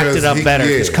 He backed Because it up better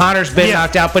because Connor's been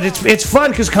knocked out. But it's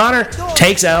fun because Connor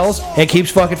takes L's and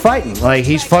keeps fucking fighting. Like,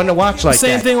 he's fun to watch like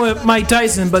Same that. thing with Mike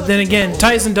Tyson, but then again,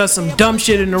 Tyson does some dumb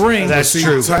shit in the ring. That's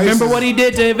true. Remember what he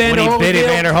did to Evander When he bit Holyfield?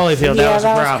 Evander Holyfield, that was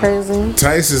a problem. crazy.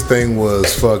 Tyson's thing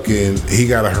was fucking. He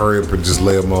gotta hurry up and just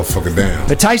lay a motherfucker down.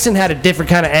 But Tyson had a different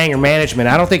kind of anger management.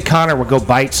 I don't think Connor would go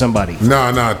bite somebody.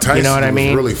 No, Tyson. You know what I was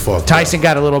mean? really fucked Tyson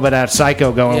got a little bit of that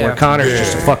psycho going Yeah. where Connor's Yeah.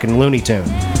 just a fucking Looney Tune.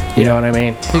 You know what I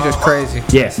mean? He's just crazy.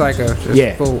 Yeah. Psycho. Just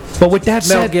Yeah. Fool. But with that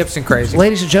Mel said, Gibson crazy.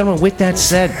 ladies and gentlemen, with that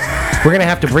said, we're gonna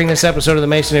have to bring this episode of the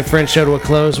Mason and Friends show to a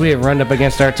close. We have run up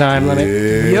against our time limit.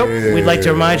 Yeah. We'd like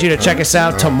to remind you to check us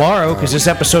out tomorrow because this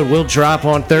episode will drop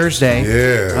on Thursday.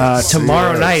 Yeah.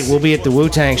 Tomorrow See us. night we'll be at the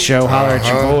Wu-Tang show. Holler at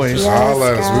your boys.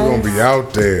 Holler at us. We're gonna be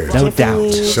out there. No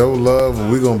doubt. Show love, and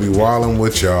we're gonna be wilding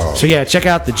with y'all. So yeah, check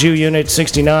out the Jew Unit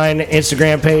 69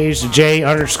 Instagram page, the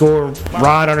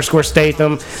J_Rod_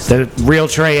 Statham, the Real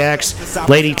Trey X,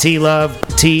 Lady T Love,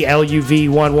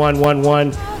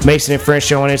 TLUV1111, Mason and Friends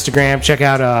Show on Instagram. Check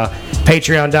out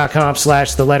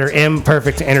patreon.com/M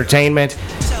Perfect Entertainment.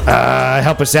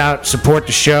 Help us out, support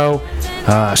the show,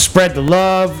 spread the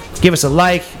love, give us a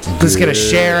like, let's get a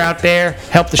share out there,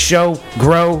 help the show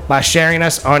grow by sharing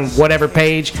us on whatever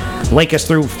page, link us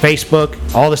through Facebook,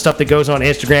 all the stuff that goes on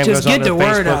Instagram Just goes on get the the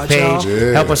word Facebook out, page. y'all.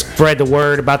 Yeah. Help us spread the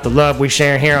word about the love we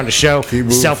share here on the show. moving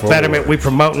Self-betterment forward. we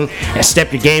promoting, and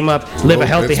step your game up, live a Low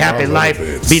healthy, bits, happy low life,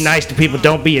 bits. be nice to people,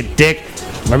 don't be a dick.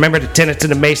 Remember the tenets of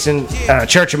the Mason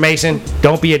Church of Mason.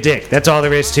 Don't be a dick. That's all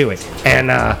there is to it. And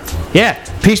yeah,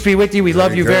 peace be with you. We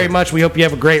love you you go. very much. We hope you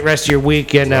have a great rest of your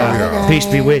week. And peace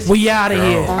be with you. We out of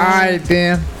here. All right,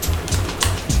 then.